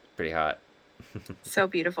 Mm-hmm. Pretty hot. So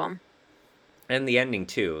beautiful. And the ending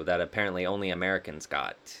too, that apparently only Americans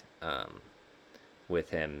got, with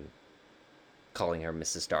him calling her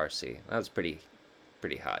Mrs. Darcy. That was pretty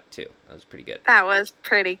hot too. That was pretty good. That was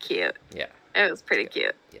pretty cute. Yeah. It was pretty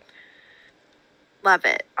cute. Yeah. Love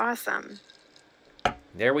it. Awesome.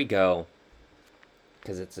 There we go.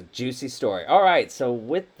 Because it's a juicy story. All right, so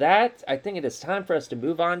with that, I think it is time for us to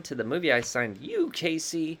move on to the movie I assigned you,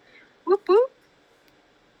 Casey. Whoop whoop.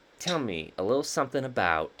 Tell me a little something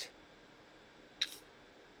about...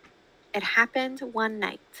 It happened one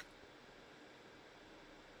night.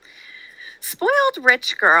 Spoiled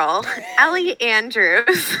rich girl, Ellie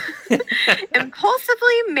Andrews,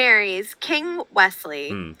 impulsively marries King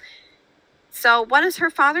Wesley. So what does her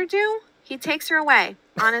father do? He takes her away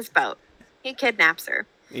on his boat. He kidnaps her.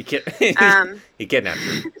 He kidnapped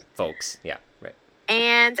her, folks. Yeah, right.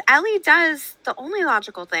 And Ellie does the only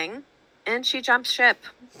logical thing, and she jumps ship.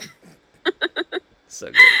 So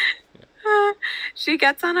good. She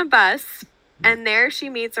gets on a bus, and there she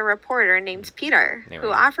meets a reporter named Peter,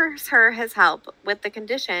 who offers her his help with the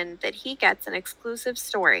condition that he gets an exclusive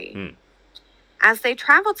story. As they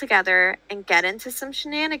travel together and get into some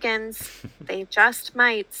shenanigans, they just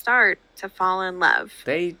might start to fall in love.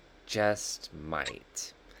 They just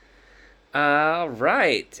might. All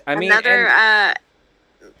right. I mean, another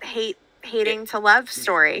hating to love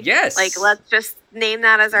story. Yes. Like, let's just name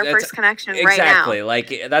that as our first connection right now. Exactly.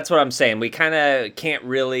 Like, that's what I'm saying. We kind of can't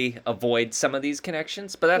really avoid some of these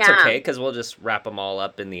connections, but that's okay, because we'll just wrap them all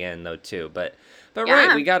up in the end, though, too. But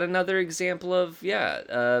right, we got another example of,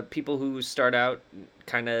 people who start out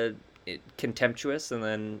kind of contemptuous and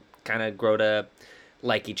then kind of grow to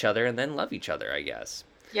like each other and then love each other, I guess.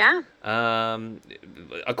 Yeah.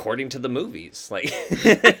 According to the movies, like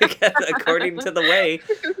according to the way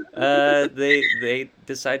they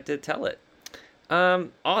decide to tell it.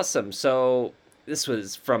 Awesome. So this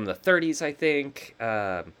was from the 30s, I think.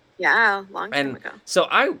 Yeah, long time ago. So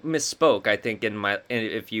I misspoke, I think,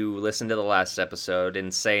 if you listen to the last episode,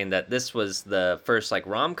 in saying that this was the first like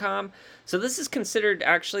rom-com. So this is considered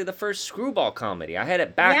actually the first screwball comedy. I had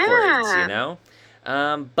it backwards, you know.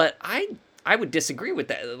 But I would disagree with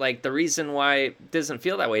that. Like, the reason why it doesn't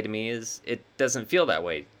feel that way to me is it doesn't feel that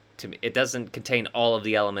way to me. It doesn't contain all of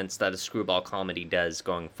the elements that a screwball comedy does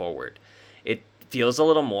going forward. It feels a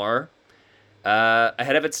little more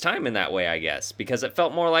ahead of its time in that way, I guess, because it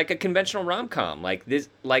felt more like a conventional rom-com. Like this,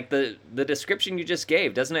 like the description you just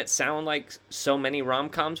gave, doesn't it sound like so many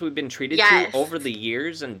rom-coms we've been treated to over the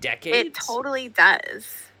years and decades? It totally does.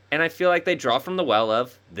 And I feel like they draw from the well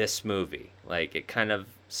of this movie. Like, it kind of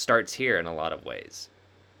starts here in a lot of ways.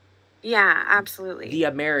 Yeah, absolutely. The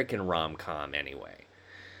American rom-com, anyway.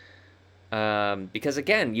 Because,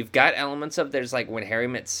 again, you've got elements of, there's like When Harry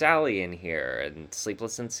Met Sally in here, and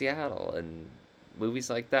Sleepless in Seattle, and movies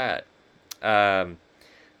like that.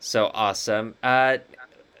 So awesome.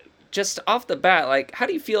 Just off the bat, like, how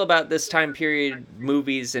do you feel about this time period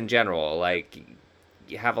movies in general? Like,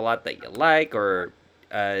 you have a lot that you like, or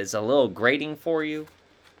is a little grating for you?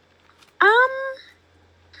 Um,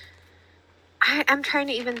 I'm trying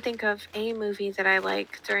to even think of a movie that I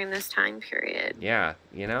like during this time period. Yeah,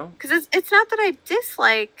 you know? Because it's not that I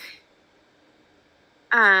dislike,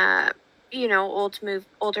 uh,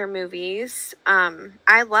 older movies.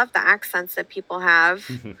 I love the accents that people have.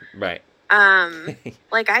 Right.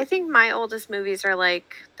 Like I think my oldest movies are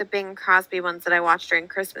like the Bing Crosby ones that I watched during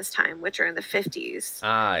Christmas time, which are in the 50s.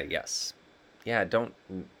 Ah, yes. Yeah,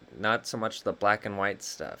 not so much the black and white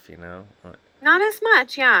stuff, you know? Not as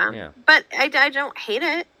much, yeah. Yeah. But I don't hate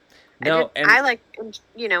it. No, I like,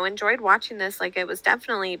 enjoyed watching this. Like it was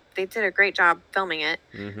definitely, they did a great job filming it.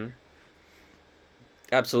 Mm-hmm.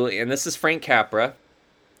 Absolutely. And this is Frank Capra,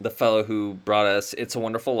 the fellow who brought us It's a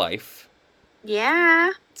Wonderful Life.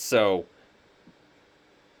 Yeah. So,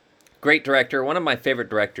 great director, one of my favorite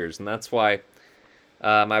directors, and that's why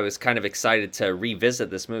I was kind of excited to revisit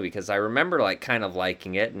this movie, because I remember like kind of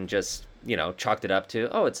liking it and just, chalked it up to,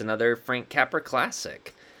 oh, it's another Frank Capra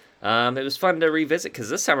classic. It was fun to revisit, because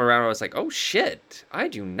this time around I was like, oh shit, I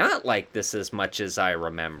do not like this as much as I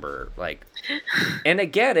remember. Like, and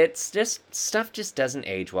again, it's just, stuff just doesn't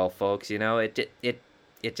age well, folks,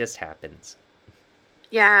 it just happens.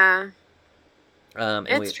 Yeah. And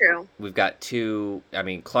it's true. We've got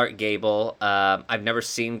Clark Gable. I've never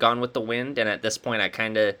seen Gone with the Wind, and at this point I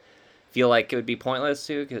kind of feel like it would be pointless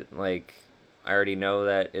to, 'cause, like, I already know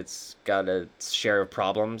that it's got a share of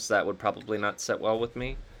problems that would probably not sit well with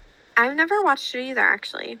me. I've never watched it either,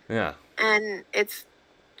 actually. Yeah. And it's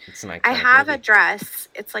an iconic I have movie. a dress.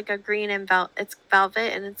 It's like a green and it's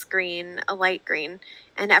velvet and it's green, a light green.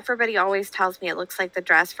 And everybody always tells me it looks like the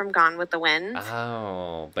dress from Gone with the Wind.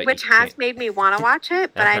 Oh, but which has made me want to watch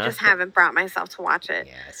it, but I just haven't brought myself to watch it.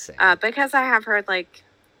 Yeah, same. Because I have heard like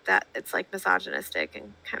that it's like misogynistic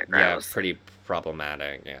and kind of gross. Yeah, pretty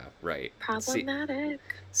problematic. Yeah, right. Problematic.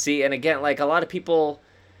 See, and again, like a lot of people,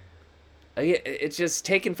 it's just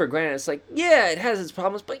taken for granted. It's like, yeah, it has its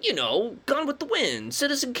problems, but Gone with the Wind,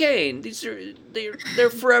 Citizen Kane, they're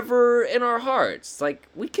forever in our hearts. Like,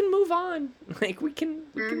 we can move on. Like, we can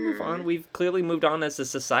move on. We've clearly moved on as a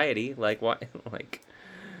society. Like, why? Like,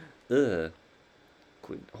 ugh,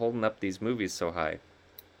 quit holding up these movies so high.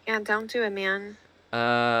 Yeah, don't do it, man.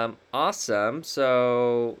 Awesome.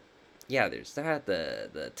 So, yeah, there's that.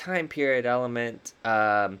 The time period element.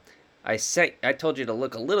 I told you to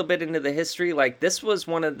look a little bit into the history. Like, this was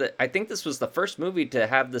I think this was the first movie to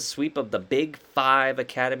have the sweep of the Big 5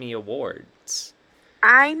 Academy Awards.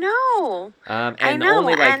 I know. And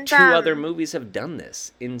only like two other movies have done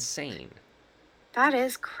this. Insane. That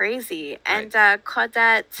is crazy. Right. And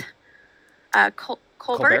Claudette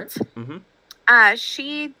Colbert. Mm-hmm.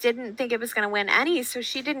 She didn't think it was going to win any, so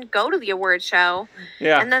she didn't go to the award show.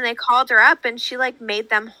 Yeah. And then they called her up, and she like made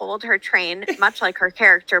them hold her train, much like her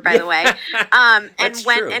character, by the way. And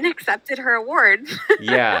went and accepted her award.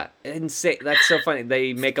 Yeah, insane. That's so funny.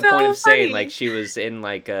 They make a point of saying like she was in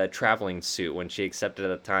like a traveling suit when she accepted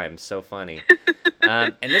at the time. So funny.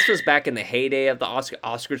 And this was back in the heyday of the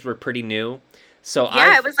Oscars were pretty new. So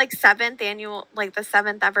yeah, it was like the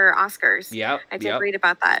 7th ever Oscars. Yeah, I did read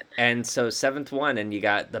about that. And so 7th one, and you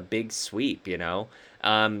got the big sweep.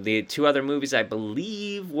 The two other movies I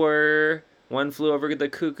believe were One Flew Over the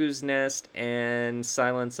Cuckoo's Nest and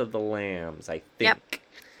Silence of the Lambs. I think. Yep.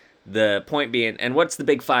 The point being, and what's the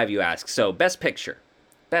big 5, you ask? So Best Picture,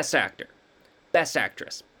 Best Actor, Best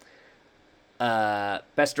Actress,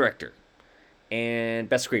 Best Director, and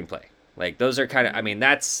Best Screenplay. Like, those are kind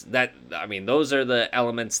of, those are the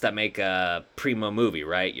elements that make a primo movie,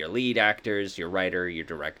 right? Your lead actors, your writer, your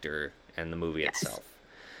director, and the movie itself.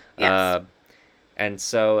 Yes. And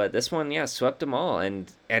so this one, swept them all.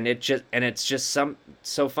 And it's just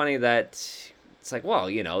so funny that it's like, well,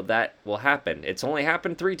 that will happen. It's only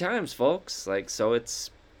happened 3 times, folks. Like, so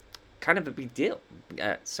it's kind of a big deal.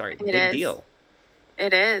 Big deal.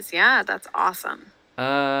 It is. Yeah, that's awesome.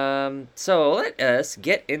 So let us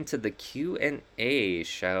get into the Q&A,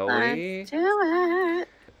 shall we? Let's do it.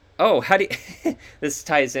 Oh, how do you... This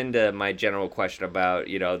ties into my general question about,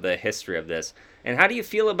 the history of this. And how do you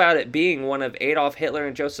feel about it being one of Adolf Hitler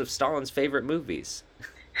and Joseph Stalin's favorite movies?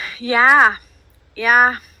 Yeah.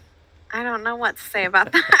 I don't know what to say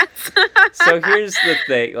about that. So here's the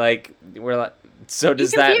thing, like, So You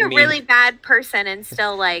does can be that a mean really bad person and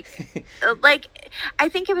still like I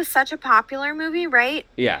think it was such a popular movie, right?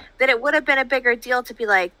 yeah, That it would have been a bigger deal to be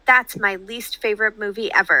like, that's my least favorite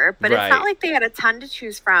movie ever. But it's not right. like they had a ton to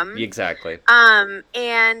choose from. Exactly. And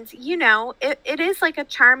it is like a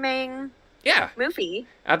charming Yeah. movie.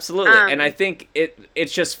 Absolutely. And I Um, think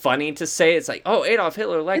it's just funny to say it's like, "Oh, Adolf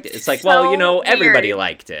Hitler liked it." it's It's like, "Well, so everybody weird.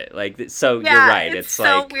 liked it." Like so you're Yeah, right. it's It's so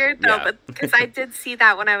like, weird though, yeah. but because I did see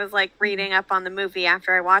that when I was like reading up on the movie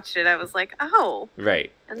after I watched it, I was like, oh.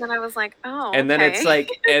 Right. And then I was like, oh, And then it's okay. like,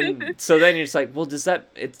 and so then you're just like, well,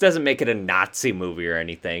 it doesn't make it a Nazi movie or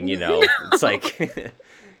anything, It's like,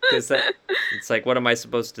 because it's like, what am I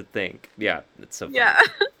supposed to think? Yeah, it's so funny.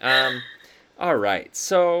 Yeah. All right,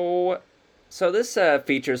 so this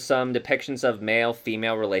features some depictions of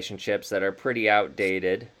male-female relationships that are pretty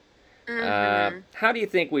outdated. How do you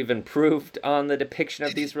think we've improved on the depiction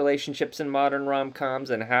of these relationships in modern rom-coms,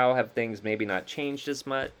 and how have things maybe not changed as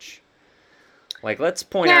much? Like, let's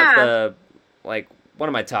point out what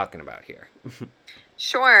am I talking about here?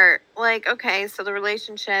 Sure. Like, okay, so the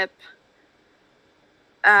relationship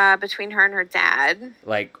between her and her dad.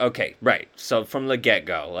 Like, okay, right. So from the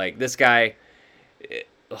get-go, like, this guy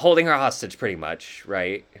holding her hostage pretty much,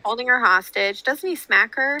 right? Holding her hostage. Doesn't he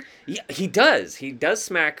smack her? Yeah, he does. He does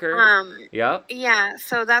smack her. Yep. Yeah,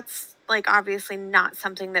 so that's like obviously not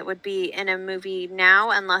something that would be in a movie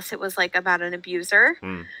now unless it was like about an abuser.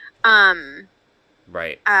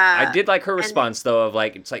 Right. I did like her response though of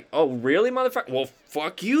like, it's like, oh really, motherfucker? Well,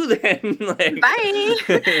 fuck you then. Like,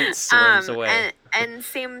 bye. Swims away. And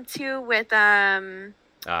same too with Peter.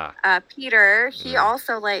 He Mm.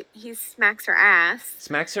 also like he smacks her ass.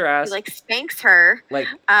 Smacks her ass. He like spanks her. Like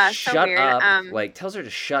so shut weird. up. Like tells her to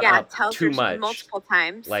shut up tells too her much. multiple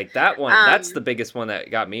times. Like that one. That's the biggest one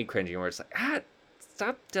that got me cringing. Where it's like,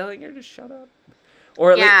 stop telling her to shut up.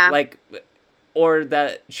 Or like, or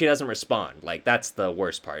that she doesn't respond. Like that's the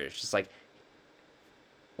worst part. It's just like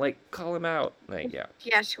call him out. Like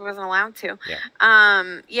yeah, she wasn't allowed to.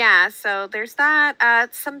 Yeah. So there's that.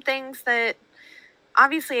 Some things that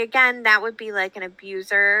obviously again that would be like an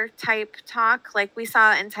abuser type talk. Like we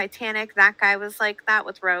saw in Titanic, that guy was like that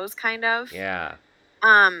with Rose, kind of. Yeah.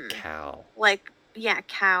 Cal. Like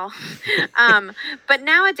Cal. But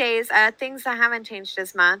nowadays, things that haven't changed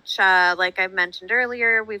as much. Like I mentioned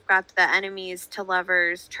earlier, we've got the enemies to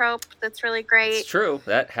lovers trope that's really great. It's true.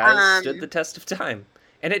 That has stood the test of time.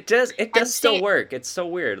 And it does still work. It's so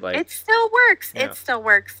weird. Like it still works. Yeah. It still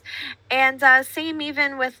works. And same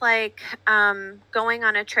even with like going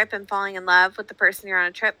on a trip and falling in love with the person you're on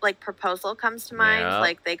a trip. Like Proposal comes to mind. Yeah.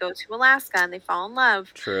 Like they go to Alaska and they fall in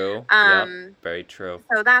love. True. Yep. Very true.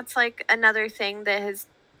 So that's like another thing that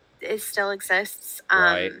still exists.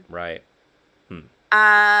 Right.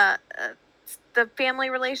 The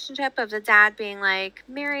family relationship of the dad being like,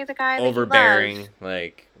 marry the guy that overbearing, you love.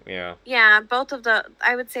 like Yeah, both of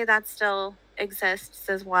I would say that still exists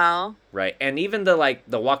as well. Right. And even the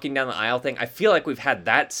walking down the aisle thing, I feel like we've had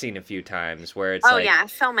that scene a few times where it's yeah,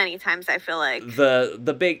 so many times I feel like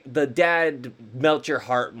the dad melt your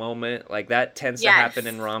heart moment, like that tends to happen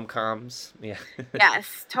in rom-coms. Yeah.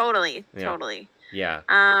 Yes, totally. Yeah. Totally. Yeah.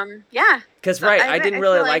 Yeah. Because I didn't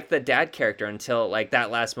really like the dad character until like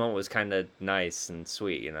that last moment was kind of nice and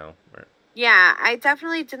sweet, Yeah, I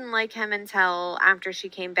definitely didn't like him until after she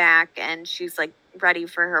came back and she's like ready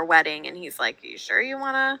for her wedding and he's like, you sure you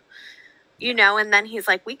want to, and then he's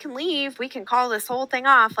like, we can leave. We can call this whole thing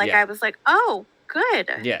off. Like I was like, oh,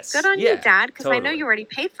 good. Yes. Good on you, Dad, because I know you already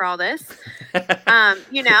paid for all this.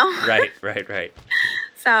 Right.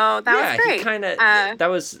 So that was great. He kind of that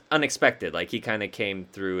was unexpected. Like he kind of came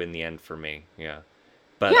through in the end for me. Yeah.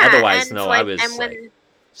 But otherwise, no, I was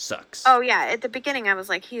sucks. Oh yeah, at the beginning I was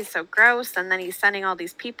like, he's so gross, and then he's sending all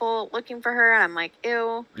these people looking for her, and I'm like,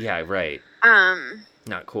 ew. Yeah, right.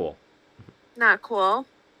 Not cool. Not cool.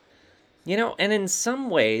 And in some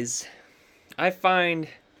ways, I find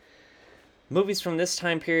movies from this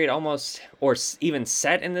time period almost, or even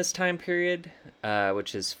set in this time period,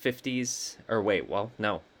 which is 50s, or wait, well,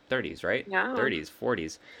 no, 30s, right? Yeah. 30s,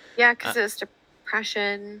 40s. Yeah, because it was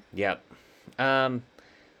Depression. Yep.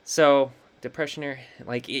 So Depression era,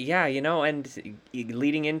 like and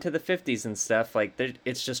leading into the 50s and stuff, like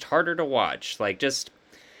it's just harder to watch, like just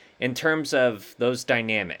in terms of those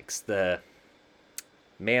dynamics, the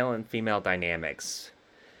male and female dynamics,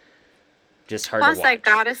 just hard to watch. Plus, I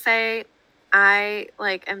gotta say, I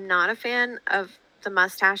am not a fan of the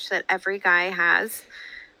mustache that every guy has.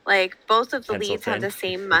 Like both of the leads have the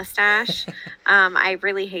same mustache. I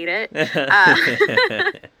really hate it.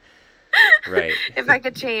 Right. If I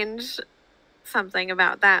could change something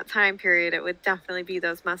about that time period, it would definitely be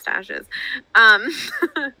those mustaches. Um,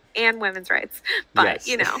 and women's rights. But,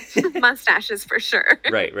 Yes. mustaches for sure.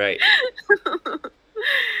 Right.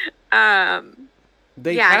 Um,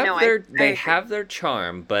 They yeah, have no, I they agree. have their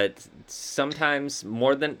charm, but sometimes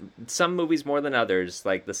more than some movies more than others,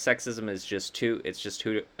 like the sexism is just too it's just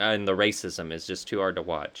too and the racism is just too hard to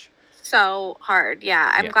watch. So hard.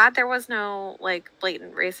 Yeah, I'm Yeah. glad there was no like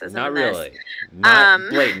blatant racism Not in this. really. Not Um,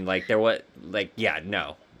 blatant like there what like yeah,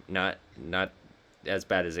 no. Not as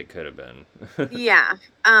bad as it could have been. yeah.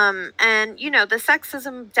 And the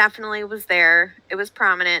sexism definitely was there. It was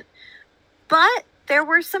prominent. But there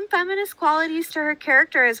were some feminist qualities to her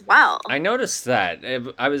character as well. I noticed that.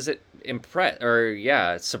 I was impressed or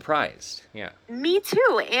yeah, surprised. Yeah. Me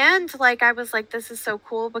too. And like I was like, this is so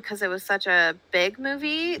cool because it was such a big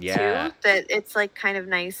movie Yeah. too, that it's like kind of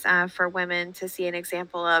nice for women to see an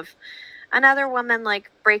example of another woman like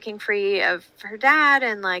breaking free of her dad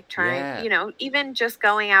and like trying, Yeah. even just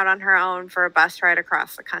going out on her own for a bus ride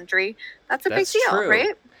across the country. That's a big That's deal, true.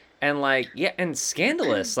 right? And like yeah, and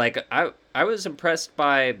scandalous. Like I was impressed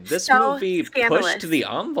by this So movie pushed scandalous. the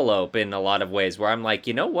envelope in a lot of ways where I'm like,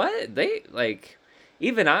 you know what? They like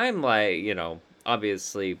even I'm like,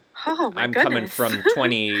 obviously Oh my I'm coming goodness. from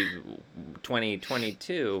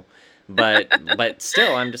 2022, but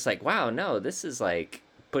still I'm just like, wow, no, this is like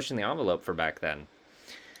pushing the envelope for back then.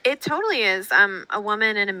 It totally is. A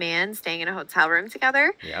woman and a man staying in a hotel room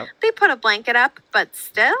together. Yep. They put a blanket up, but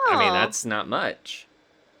I mean, still. that's not much.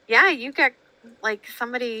 Yeah, you get like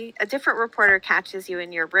a different reporter catches you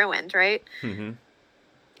and you're ruined, right? Mhm.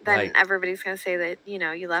 Then Like everybody's going to say that,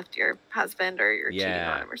 you left your husband or you're cheating on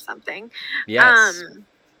yeah. him or something. Yes.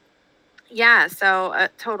 Yeah, so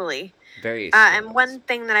totally. Very And scandalous. one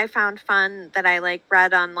thing that I found fun that I like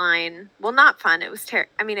read online, well, not fun, it was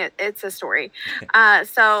I mean, it's a story.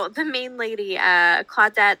 So the main lady,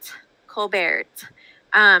 Claudette Colbert,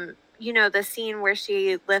 the scene where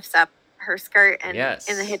she lifts up her skirt and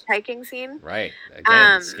in the Yes. hitchhiking scene, Right.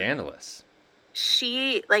 Again, um, scandalous.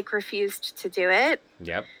 she like refused to do it.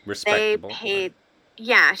 Yep. They Respectable. paid,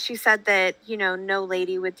 yeah, she said that, no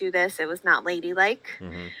lady would do this. It was not ladylike.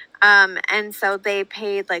 Mm-hmm. And so they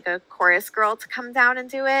paid like a chorus girl to come down and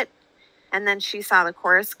do it. And then she saw the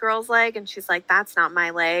chorus girl's leg and she's like, that's not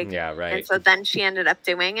my leg. Yeah, And right. so then she ended up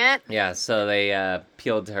doing it. Yeah, so they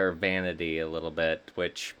peeled her vanity a little bit,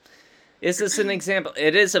 which is this an example?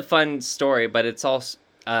 It is a fun story, but it's also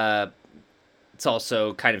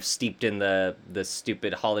kind of steeped in the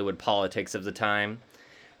stupid Hollywood politics of the time,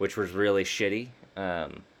 which was really shitty.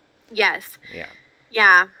 Yes. Yeah.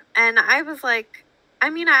 Yeah. And I was like, I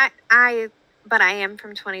mean, but I am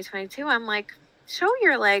from 2022. I'm like, show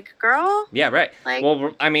your leg, girl. Yeah, right. Like,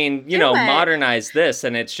 well, I mean, do it. modernize this,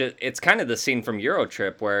 and it's kind of the scene from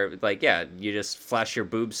Eurotrip where, like, yeah, you just flash your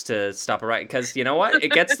boobs to stop a riot because you know what,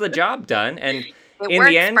 it gets the job done, and It in works,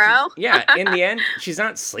 the end, bro. yeah, in the end, she's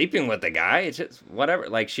not sleeping with the guy. It's just whatever.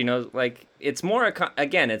 Like she knows, like it's more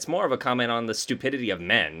it's more of a comment on the stupidity of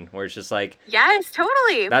men, where it's just like, Yes,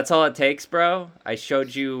 totally. that's all it takes, bro. I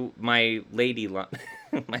showed you my lady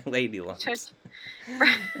my lady lumps.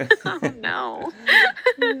 Oh no.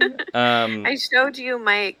 I showed you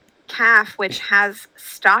my calf which has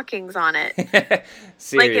stockings on it.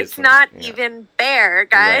 Seriously. Like it's not even bare,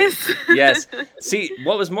 guys. Right. Yes. See,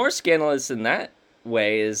 what was more scandalous in that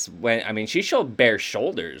way is when she showed bare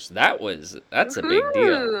shoulders. That's a big deal.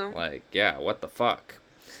 Ooh. Like, yeah, what the fuck?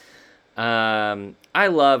 I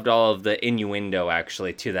loved all of the innuendo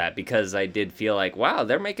actually to that because I did feel like, wow,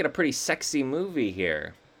 they're making a pretty sexy movie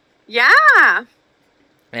here. Yeah.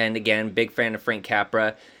 And again, big fan of Frank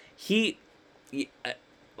Capra. He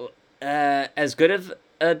as good of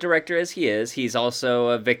a director as he is, he's also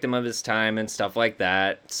a victim of his time and stuff like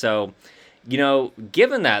that. So,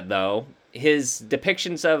 given that though, his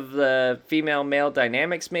depictions of the female-male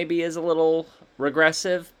dynamics maybe is a little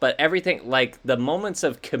regressive, but everything, like the moments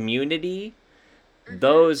of community,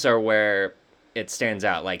 those are where it stands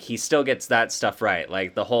out. Like he still gets that stuff right.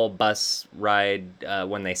 Like the whole bus ride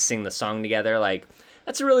when they sing the song together, like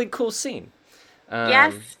that's a really cool scene.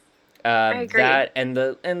 Yes. I agree. That and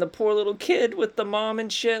the poor little kid with the mom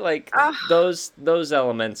and shit, like those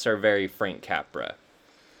elements are very Frank Capra.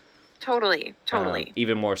 Totally.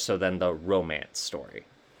 Even more so than the romance story,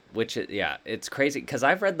 which it's crazy because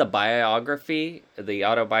I've read the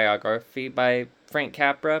autobiography by Frank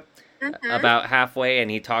Capra about halfway, and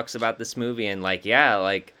he talks about this movie and like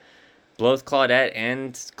both Claudette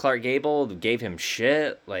and Clark Gable gave him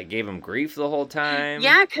shit, like gave him grief the whole time.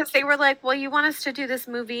 Yeah, because they were like, well, you want us to do this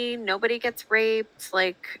movie, nobody gets raped,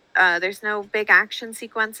 like there's no big action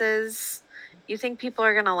sequences, you think people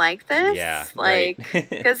are going to like this? Yeah, right. Like,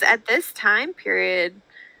 because at this time period,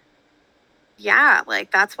 yeah,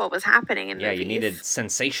 like that's what was happening in Yeah, you needed movies.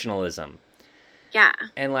 sensationalism. Yeah.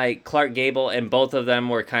 And like Clark Gable and both of them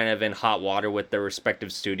were kind of in hot water with their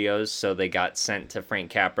respective studios, so they got sent to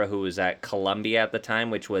Frank Capra, who was at Columbia at the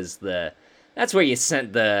time, which was that's where you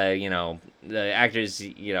sent the actors,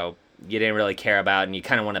 you didn't really care about and you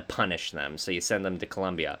kind of want to punish them, so you send them to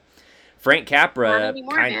Columbia. Frank Not Capra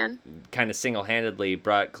anymore, man. kind of single-handedly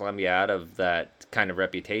brought Columbia out of that kind of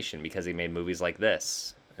reputation because he made movies like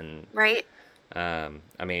this. And Right? I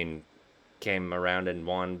mean, came around and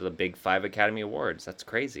won the big 5 Academy Awards. That's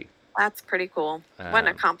crazy. That's pretty cool. What an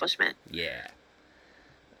accomplishment. Yeah.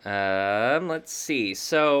 Let's see.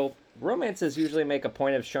 So, romances usually make a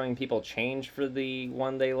point of showing people change for the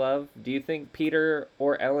one they love. Do you think Peter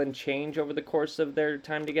or Ellen change over the course of their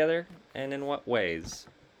time together? And in what ways?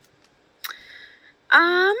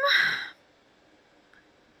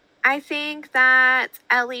 I think that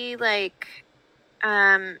Ellie, like,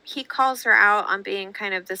 he calls her out on being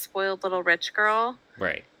kind of the spoiled little rich girl.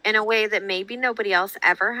 Right. In a way that maybe nobody else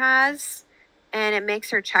ever has. And it makes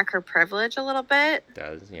her check her privilege a little bit. It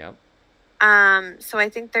does, yeah. So I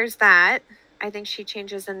think there's that. I think she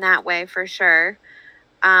changes in that way for sure.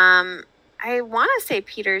 I want to say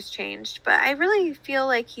Peter's changed, but I really feel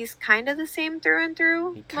like he's kind of the same through and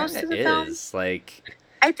through most of the film. Like,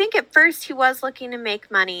 I think at first he was looking to make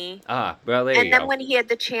money. Well, there you go. And then when he had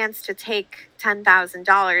the chance to take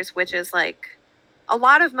 $10,000, which is like a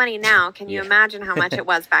lot of money now. Can you imagine how much it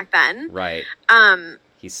was back then? Right.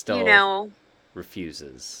 He still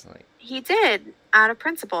refuses. Like, he did out of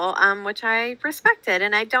principle, which I respected,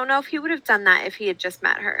 and I don't know if he would have done that if he had just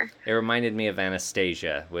met her. It reminded me of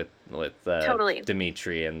Anastasia with totally.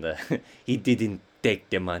 Dimitri and he didn't take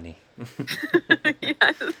the money.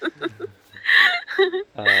 Yes.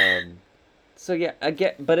 So yeah,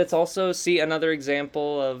 again, but it's also another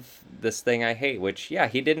example of this thing I hate, which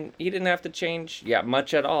he didn't have to change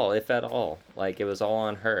much at all, if at all. Like, it was all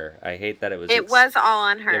on her. I hate that it was. It was all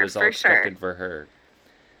on her. It was all expected for her.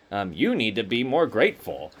 You need to be more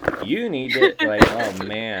grateful. You need to oh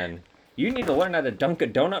man, you need to learn how to dunk a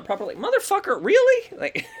donut properly, motherfucker. Really?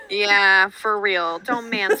 Like. Yeah, for real.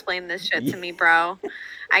 Don't mansplain this shit to me, bro.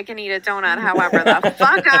 I can eat a donut however the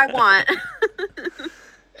fuck I want.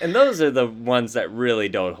 And those are the ones that really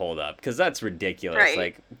don't hold up, because that's ridiculous. Right.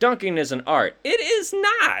 Like, dunking is an art. It is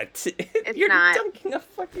not. You're not. Dunking a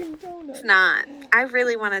fucking donut. It's not. I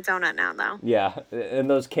really want a donut now, though. Yeah, and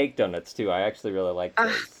those cake donuts, too. I actually really like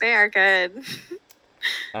those. They are good.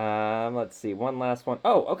 Let's see. One last one.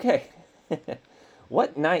 Oh, okay.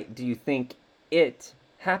 What night do you think it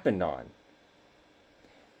happened on?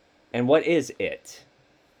 And what is it?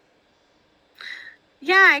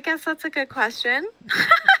 Yeah, I guess that's a good question.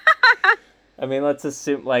 I mean, let's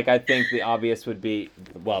assume, I think the obvious would be,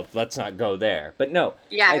 well, let's not go there. But no.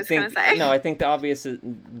 Yeah, I was going to say. No, I think the obvious is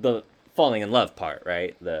the falling in love part,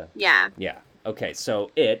 right? Yeah. Yeah. Okay, so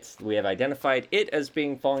we have identified it as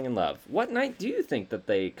being falling in love. What night do you think that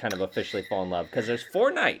they kind of officially fall in love? Because there's 4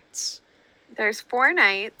 nights. There's 4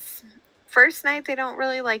 nights. First night, they don't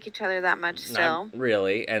really like each other that much still. Not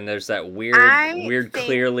really. And there's that weird,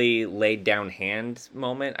 clearly laid down hand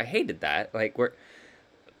moment. I hated that.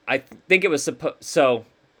 I think it was so,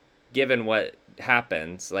 given what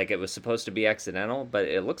happens, it was supposed to be accidental, but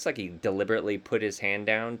it looks like he deliberately put his hand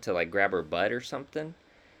down to, grab her butt or something.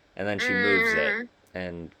 And then she moves it.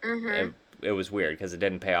 And it was weird because it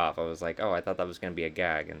didn't pay off. I was like, oh, I thought that was going to be a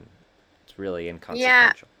gag. And it's really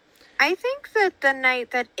inconsequential. Yeah. I think that the night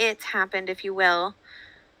that it happened, if you will,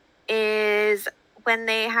 is when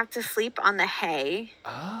they have to sleep on the hay.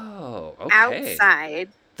 Oh, okay. Outside.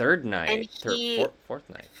 Third night. And fourth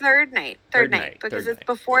night. Third night. Because it's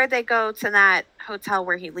before they go to that hotel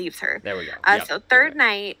where he leaves her. There we go. So third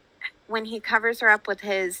night, when he covers her up with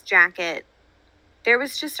his jacket, there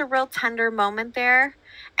was just a real tender moment there.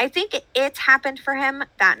 I think it happened for him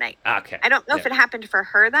that night. Okay. I don't know if it happened for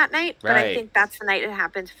her that night, but right. I think that's the night it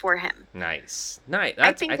happened for him. Nice.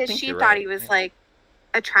 I think she thought he was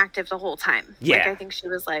attractive the whole time. Yeah. I think she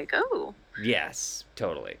was like, oh. Yes,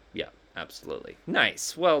 totally. Yeah, absolutely.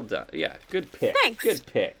 Nice. Well done. Yeah, good pick. Thanks. Good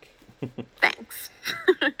pick. Thanks.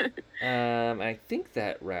 I think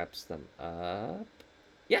that wraps them up.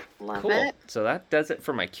 Yeah, Love cool. it. So that does it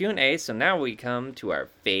for my Q&A. So now we come to our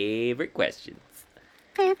favorite questions.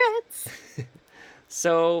 Favorites.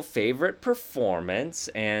 So, favorite performance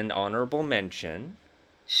and honorable mention.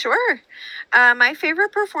 Sure. My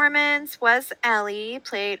favorite performance was Ellen.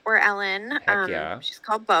 Heck yeah. She's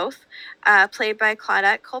called both. Played by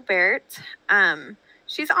Claudette Colbert.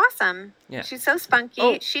 She's awesome. Yeah. She's so spunky.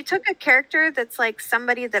 Oh. She took a character that's like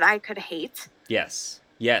somebody that I could hate. Yes.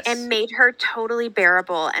 Yes. And made her totally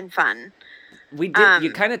bearable and fun. We did.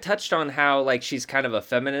 You kind of touched on how like she's kind of a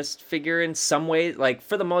feminist figure in some ways. Like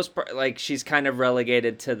for the most part, like she's kind of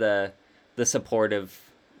relegated to the supportive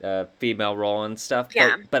female role and stuff.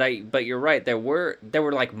 Yeah. But you're right. There were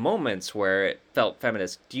like moments where it felt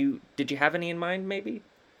feminist. Did you have any in mind? Maybe.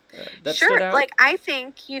 That sure. stood out? Like I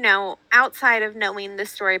think outside of knowing the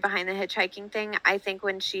story behind the hitchhiking thing, I think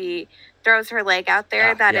when she throws her leg out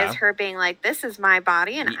there, that is her being like, "This is my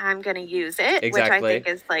body, and I'm going to use it," exactly. which I think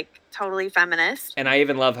is like totally feminist. And I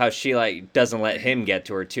even love how she like doesn't let him get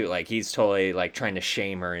to her too. Like he's totally like trying to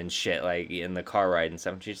shame her and shit, like in the car ride and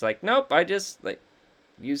stuff. And she's like, "Nope, I just like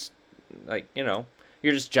use like you're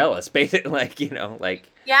just jealous, basically. Like like."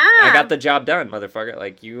 Yeah. I got the job done, motherfucker.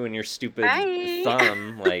 Like, you and your stupid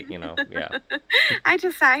thumb. Like, yeah. I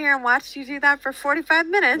just sat here and watched you do that for 45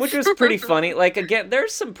 minutes. Which was pretty funny. Like, again,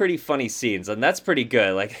 there's some pretty funny scenes, and that's pretty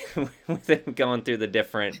good. Like, with him going through the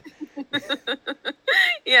different...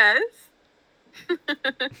 Yes.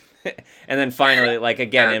 And then finally, like,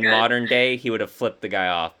 again, in modern day, he would have flipped the guy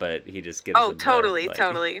off, but he just gives him totally.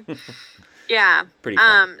 Yeah. Pretty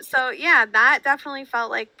fun. So yeah, that definitely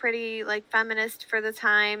felt like pretty like feminist for the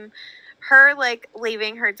time. Her like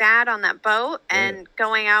leaving her dad on that boat and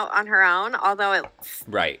going out on her own, although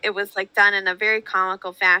it was like done in a very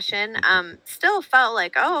comical fashion. Still felt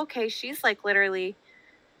like, oh, okay, she's like literally,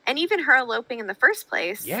 and even her eloping in the first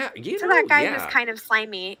place. Yeah, so that guy who's kind of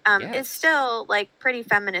slimy is still like pretty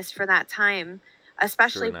feminist for that time,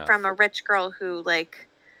 especially from a rich girl who like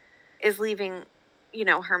is leaving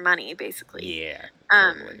her money, basically. Yeah.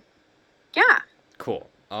 Totally. Yeah. Cool.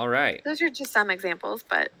 All right. Those are just some examples,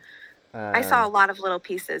 but I saw a lot of little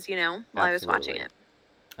pieces, while I was watching it.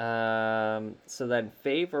 So then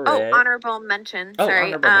favorite... Oh, honorable mention.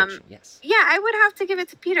 Sorry. Honorable mention, yes. Yeah, I would have to give it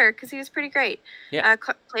to Peter, because he was pretty great. Yeah.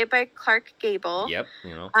 Played by Clark Gable. Yep,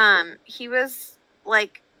 He was,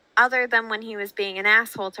 like... Other than when he was being an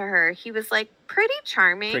asshole to her, he was like pretty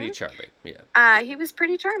charming. Yeah. He was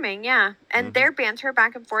pretty charming, yeah. And their banter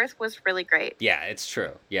back and forth was really great. Yeah, it's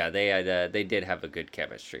true. Yeah, they did have a good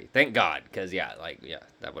chemistry. Thank God, because that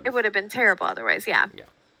would. It would have been terrible otherwise. Yeah. Yeah.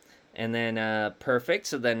 And then perfect.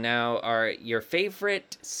 So then now your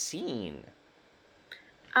favorite scene.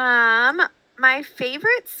 My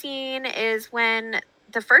favorite scene is when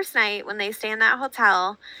the first night when they stay in that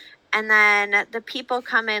hotel. And then the people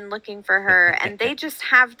come in looking for her, and they just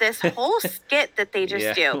have this whole skit that they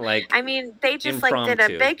just do. Like, they just like did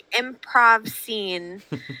a big improv scene,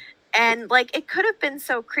 and like it could have been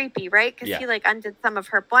so creepy, right? Because he like undid some of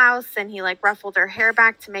her blouse, and he like ruffled her hair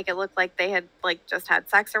back to make it look like they had like just had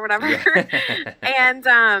sex or whatever. Yeah. And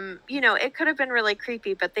it could have been really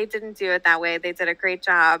creepy, but they didn't do it that way. They did a great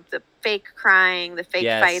job. The fake crying, the fake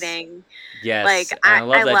fighting. Yes, like I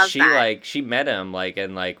love that she like she met him like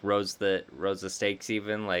and like rose the stakes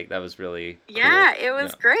even like that was really cool. It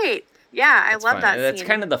was great. Yeah, I love that scene. That's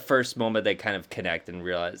kind of the first moment they kind of connect and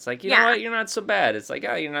realize like you know what, you're not so bad. It's like,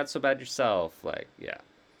 oh, you're not so bad yourself. Like, yeah,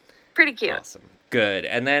 pretty cute. Awesome, good.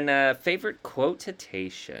 And then favorite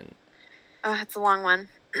quotation. Oh, it's a long one.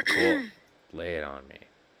 Cool. Lay it on me.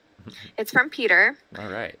 It's from Peter. All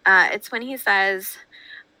right. It's when he says.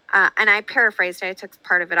 And I paraphrased it. I took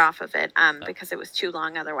part of it off of it because it was too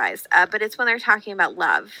long otherwise. But it's when they're talking about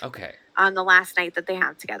love. Okay. On the last night that they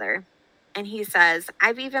have together. And he says,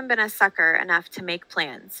 I've even been a sucker enough to make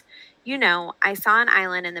plans. I saw an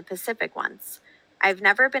island in the Pacific once. I've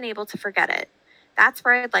never been able to forget it. That's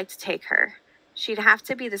where I'd like to take her. She'd have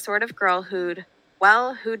to be the sort of girl who'd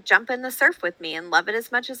jump in the surf with me and love it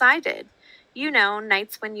as much as I did.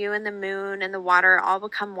 Nights when you and the moon and the water all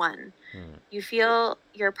become one. You feel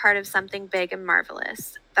you're part of something big and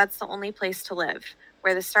marvelous. That's the only place to live,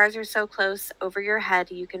 where the stars are so close over your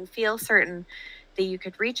head you can feel certain that you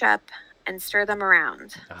could reach up and stir them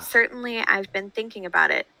around. Certainly, I've been thinking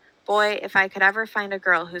about it. Boy, if I could ever find a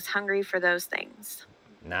girl who's hungry for those things.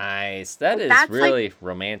 Nice. That's really like,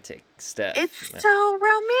 romantic stuff. It's so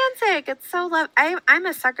romantic. It's so love. I'm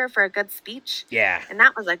a sucker for a good speech. Yeah. And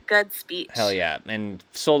that was a good speech. Hell yeah. And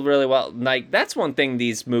sold really well. Like, that's one thing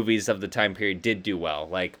these movies of the time period did do well.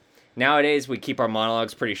 Like, nowadays we keep our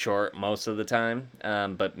monologues pretty short most of the time.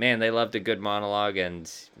 But man, they loved a good monologue, and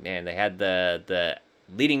man, they had the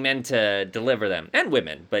leading men to deliver them. And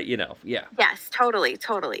women, but yeah. Yes, totally.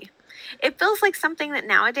 It feels like something that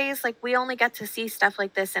nowadays, like, we only get to see stuff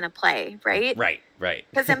like this in a play, right? Right.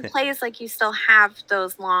 Because in plays, like, you still have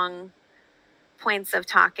those long points of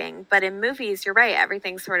talking. But in movies, you're right,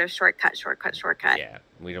 everything's sort of shortcut. Yeah,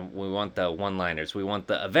 we want the one-liners. We want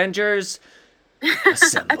the Avengers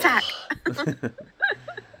Assemble. Attack.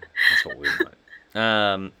 That's what we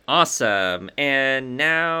want. Awesome. And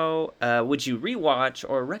now, would you rewatch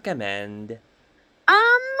or recommend?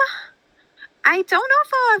 I don't know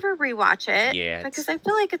if I'll ever rewatch it. Yeah, Because I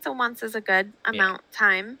feel like it's a once is a good amount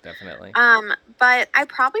time. definitely. But I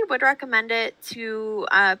probably would recommend it to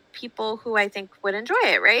people who I think would enjoy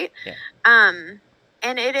it, right? Yeah.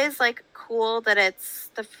 And it is like cool that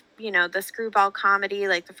it's the screwball comedy,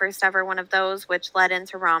 like the first ever one of those, which led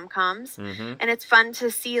into rom-coms. Mm-hmm. And it's fun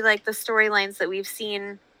to see like the storylines that we've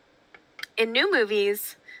seen in new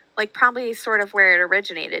movies, like probably sort of where it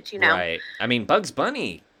originated, Right. I mean, Bugs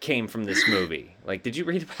Bunny came from this movie. Like, did you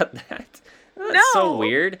read about that? That's so No.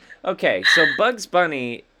 weird. Okay, so Bugs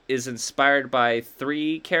Bunny is inspired by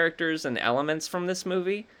 3 characters and elements from this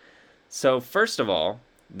movie. So, first of all,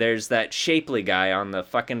 there's that shapely guy on the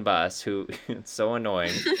fucking bus who it's so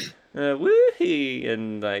annoying. Woohoo!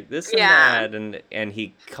 And like this and that. And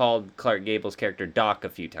he called Clark Gable's character Doc a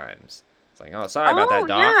few times. It's like, oh, sorry about that,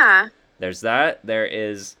 Doc. Yeah. There's that. There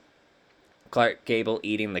is Clark Gable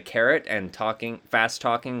eating the carrot and fast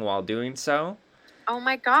talking while doing so. Oh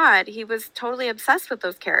my god, he was totally obsessed with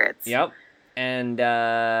those carrots. Yep. And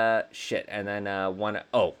shit. And then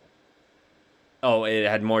it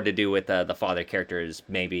had more to do with the father character's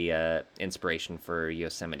maybe inspiration for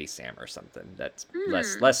Yosemite Sam or something. That's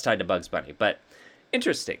less tied to Bugs Bunny, but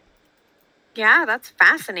interesting. Yeah, that's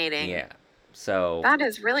fascinating. Yeah. So that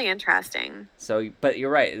is really interesting. So, but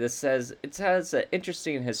you're right. It has an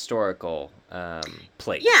interesting historical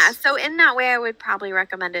place. Yeah. So in that way, I would probably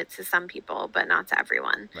recommend it to some people, but not to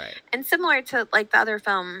everyone. Right. And similar to like the other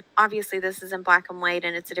film, obviously this is in black and white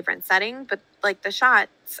and it's a different setting, but like the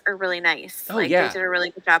shots are really nice. Oh, like yeah. they did a really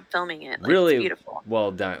good job filming it. Like, really it's beautiful.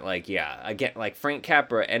 Well done. Like, yeah. Again, like Frank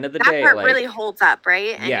Capra. End of the that day, part like, really holds up,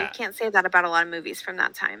 right? And yeah. you can't say that about a lot of movies from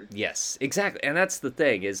that time. Yes, exactly. And that's the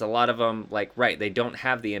thing is a lot of them, like, right, they don't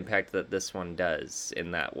have the impact that this one does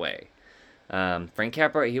in that way. Frank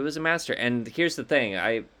Capra, he was a master. And here's the thing.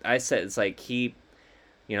 I said it's like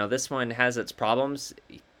this one has its problems,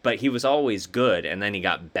 but he was always good, and then he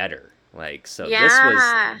got better. Like, so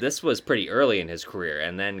this was pretty early in his career,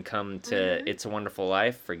 and then come to It's a Wonderful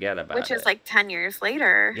Life, forget about it. Which is like 10 years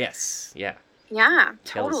later. Yes, yeah. Yeah,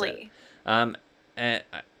 totally. And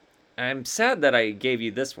I'm sad that I gave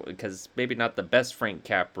you this one, because maybe not the best Frank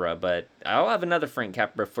Capra, but I'll have another Frank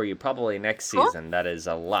Capra for you probably next season that is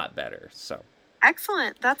a lot better. So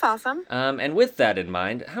excellent. That's awesome. And with that in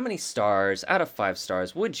mind, how many stars out of 5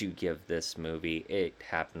 stars would you give this movie, It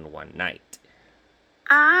Happened One Night?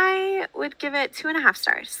 I would give it 2.5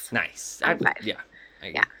 stars. Nice. Out of 5.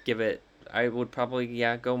 Yeah. Give it. I would probably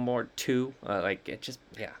go more 2. Like it just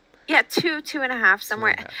Yeah, 2.5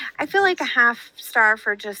 somewhere. 2.5. I feel like a half star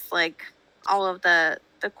for just like all of the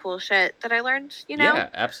cool shit that I learned. Yeah,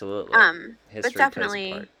 absolutely. But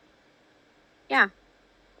definitely. Yeah.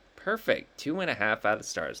 Perfect. 2.5 out of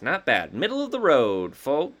stars. Not bad. Middle of the road,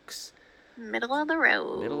 folks. Middle of the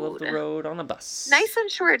road. Middle of the road on a bus. Nice and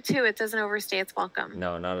short, too. It doesn't overstay its welcome.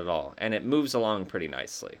 No, not at all. And it moves along pretty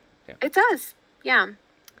nicely. Yeah. It does. Yeah.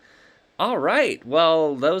 All right.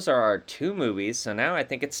 Well, those are our 2 movies. So now I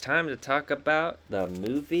think it's time to talk about the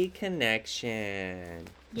movie connection.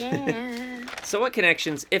 Yeah. So what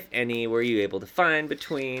connections, if any, were you able to find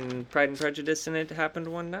between Pride and Prejudice and It Happened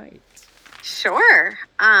One Night? Sure.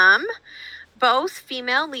 Both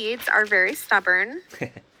female leads are very stubborn.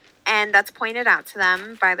 And that's pointed out to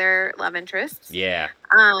them by their love interests. Yeah.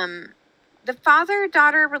 The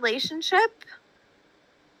father-daughter relationship,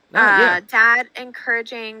 dad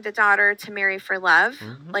encouraging the daughter to marry for love,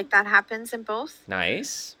 like that happens in both.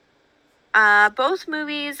 Nice. Both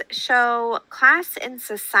movies show class in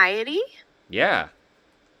society. Yeah.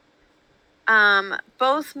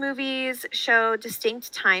 Both movies show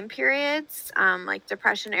distinct time periods, like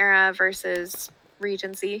Depression era versus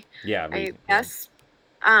Regency. Yeah. I guess.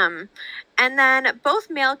 And then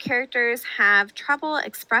both male characters have trouble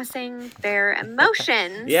expressing their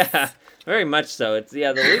emotions. Yeah, very much so. It's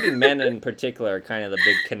the leading men in particular are kind of the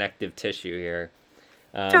big connective tissue here.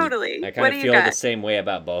 Totally. I kind of feel the same way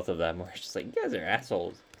about both of them. Where it's just like, you guys are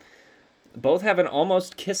assholes. Both have an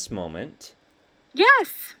almost kiss moment.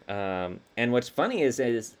 Yes. And what's funny is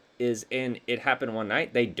in It Happened One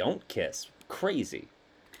Night, they don't kiss. Crazy.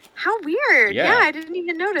 How weird. Yeah, I didn't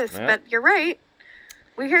even notice, but you're right.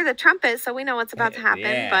 We hear the trumpet, so we know what's about to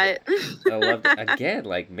happen, but... I love it. Again,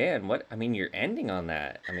 like, man, you're ending on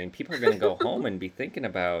that. I mean, people are going to go home and be thinking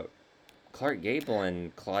about Clark Gable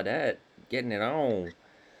and Claudette getting it on.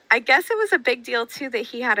 I guess it was a big deal too that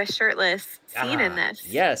he had a shirtless scene in this.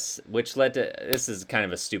 Yes, which led to, this is kind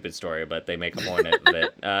of a stupid story, but they make a point of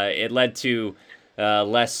it. It led to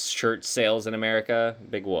less shirt sales in America.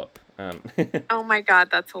 Big whoop. Oh my god,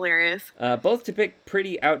 that's hilarious. Both depict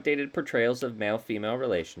pretty outdated portrayals of male-female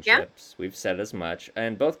relationships. Yeah. We've said as much.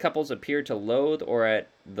 And both couples appear to loathe or at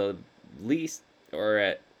the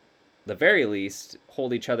very least,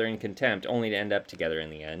 hold each other in contempt, only to end up together in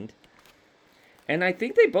the end. And I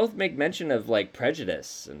think they both make mention of, like,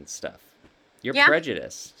 prejudice and stuff. You're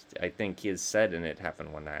prejudiced, I think is said, and it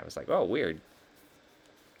happened one night. I was like, oh, weird.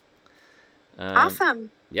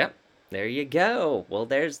 Awesome. Yep. There you go. Well,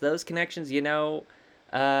 there's those connections. Now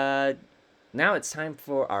it's time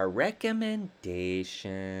for our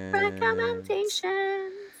recommendations.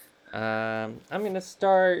 I'm going to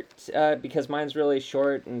start because mine's really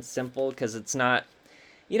short and simple because it's not...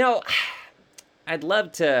 I'd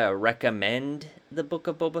love to recommend the Book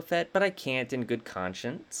of Boba Fett, but I can't in good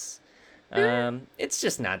conscience. It's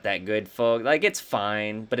just not that good, folks. Like, it's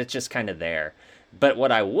fine, but it's just kind of there. But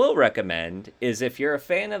what I will recommend is if you're a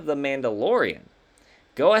fan of The Mandalorian,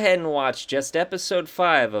 go ahead and watch just episode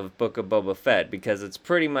 5 of Book of Boba Fett, because it's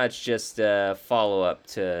pretty much just a follow-up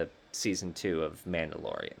to season 2 of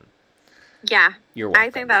Mandalorian. Yeah. You're welcome. I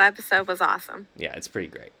think that episode was awesome. Yeah, it's pretty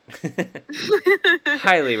great.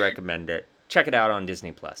 Highly recommend it. Check it out on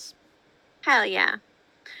Disney+. Hell yeah.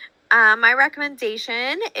 My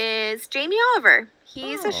recommendation is Jamie Oliver.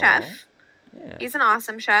 He's a chef. Yeah. He's an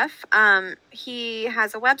awesome chef. He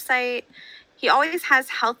has a website. He always has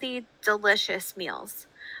healthy, delicious meals.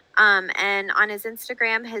 And on his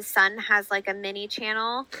Instagram, his son has like a mini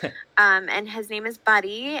channel. And his name is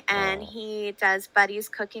Buddy. And he does Buddy's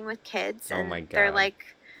Cooking with Kids. And my God. They're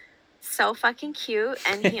like so fucking cute.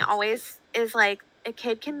 And he always is like, a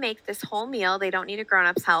kid can make this whole meal. They don't need a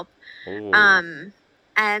grown-up's help. Ooh.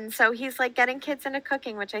 And so he's like getting kids into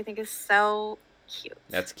cooking, which I think is so cute.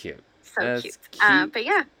 That's cute. So cute. But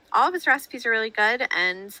yeah, all of his recipes are really good,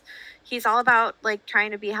 and he's all about like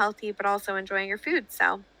trying to be healthy but also enjoying your food.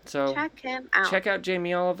 So check him out. Check out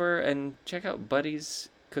Jamie Oliver and check out Buddy's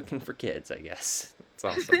Cooking for Kids, I guess. It's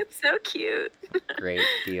awesome. It's so cute. Great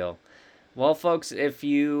deal. Well, folks, if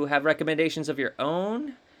you have recommendations of your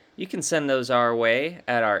own, you can send those our way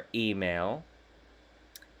at our email.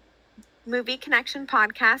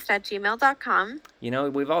 movieconnectionpodcast@gmail.com.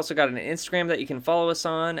 We've also got an Instagram that you can follow us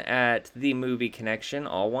on at The Movie Connection,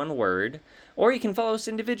 all one word. Or you can follow us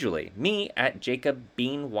individually. Me at Jacob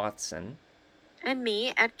Bean Watson. And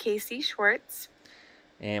me at Casey Schwartz.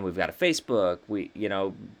 And we've got a Facebook.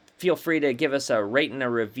 Feel free to give us a rate and a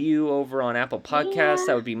review over on Apple Podcasts. Yeah,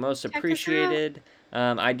 that would be most appreciated.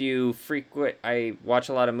 I watch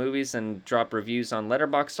a lot of movies and drop reviews on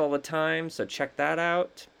Letterboxd all the time, so check that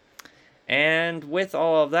out. And with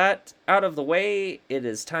all of that out of the way, it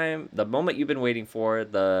is time, the moment you've been waiting for,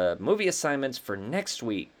 the movie assignments for next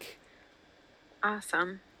week.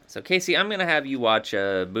 Awesome. So, Casey, I'm going to have you watch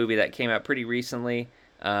a movie that came out pretty recently,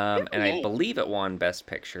 and I believe it won Best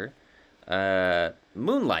Picture.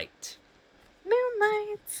 Moonlight.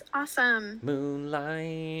 Awesome.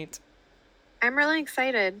 Moonlight. I'm really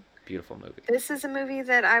excited. Beautiful movie. This is a movie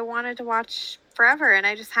that I wanted to watch forever, and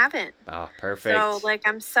I just haven't. Oh, perfect. So,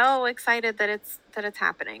 I'm so excited that it's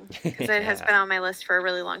happening, because it has been on my list for a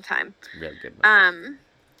really long time. Really good movie. Awesome.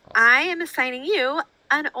 I am assigning you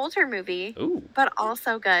an older movie, but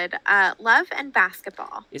also good. Love and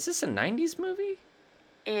Basketball. Is this a 90s movie?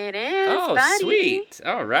 It is, Oh, buddy. Sweet.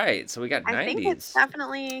 All right. So we got 90s. I think it's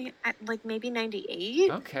definitely, maybe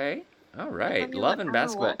 98. Okay. All right. Love and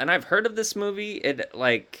Basketball. And I've heard of this movie.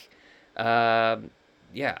 So I'm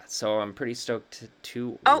pretty stoked to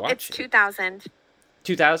watch it. Oh, it's 2000.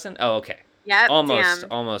 2000? Oh, okay. Yep. Almost a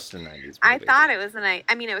 90s movie. I thought it was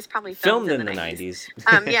it was probably filmed in the 90s.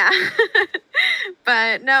 Yeah.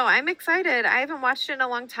 But no, I'm excited. I haven't watched it in a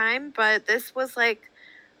long time, but this was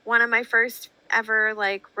one of my first ever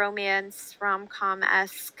romance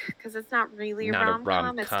rom-com-esque, because it's not really a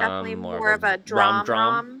rom-com. It's definitely more of a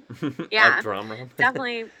drum-rom. Yeah. A drum-rom.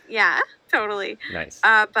 Definitely. Yeah, totally. Nice.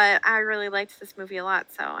 But I really liked this movie a lot,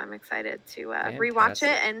 so I'm excited to rewatch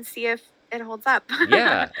it and see if it holds up.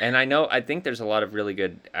 Yeah, and I think there's a lot of really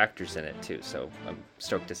good actors in it too, so I'm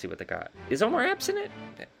stoked to see what they got. Is Omar Epps in it?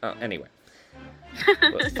 Anyway,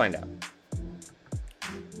 let's find out.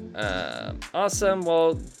 Awesome.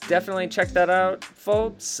 Well, definitely check that out,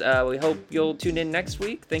 folks. We hope you'll tune in next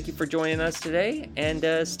week. Thank you for joining us today,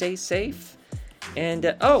 and stay safe. And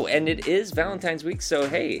and it is Valentine's week, so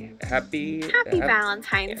hey, happy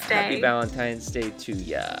Valentine's Day. Happy Valentine's Day to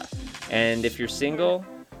ya. And if you're single,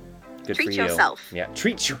 good for you. Treat yourself. Yeah,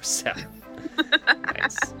 treat yourself.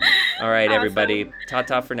 Nice. All right, Awesome. everybody.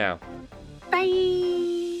 Ta-ta for now.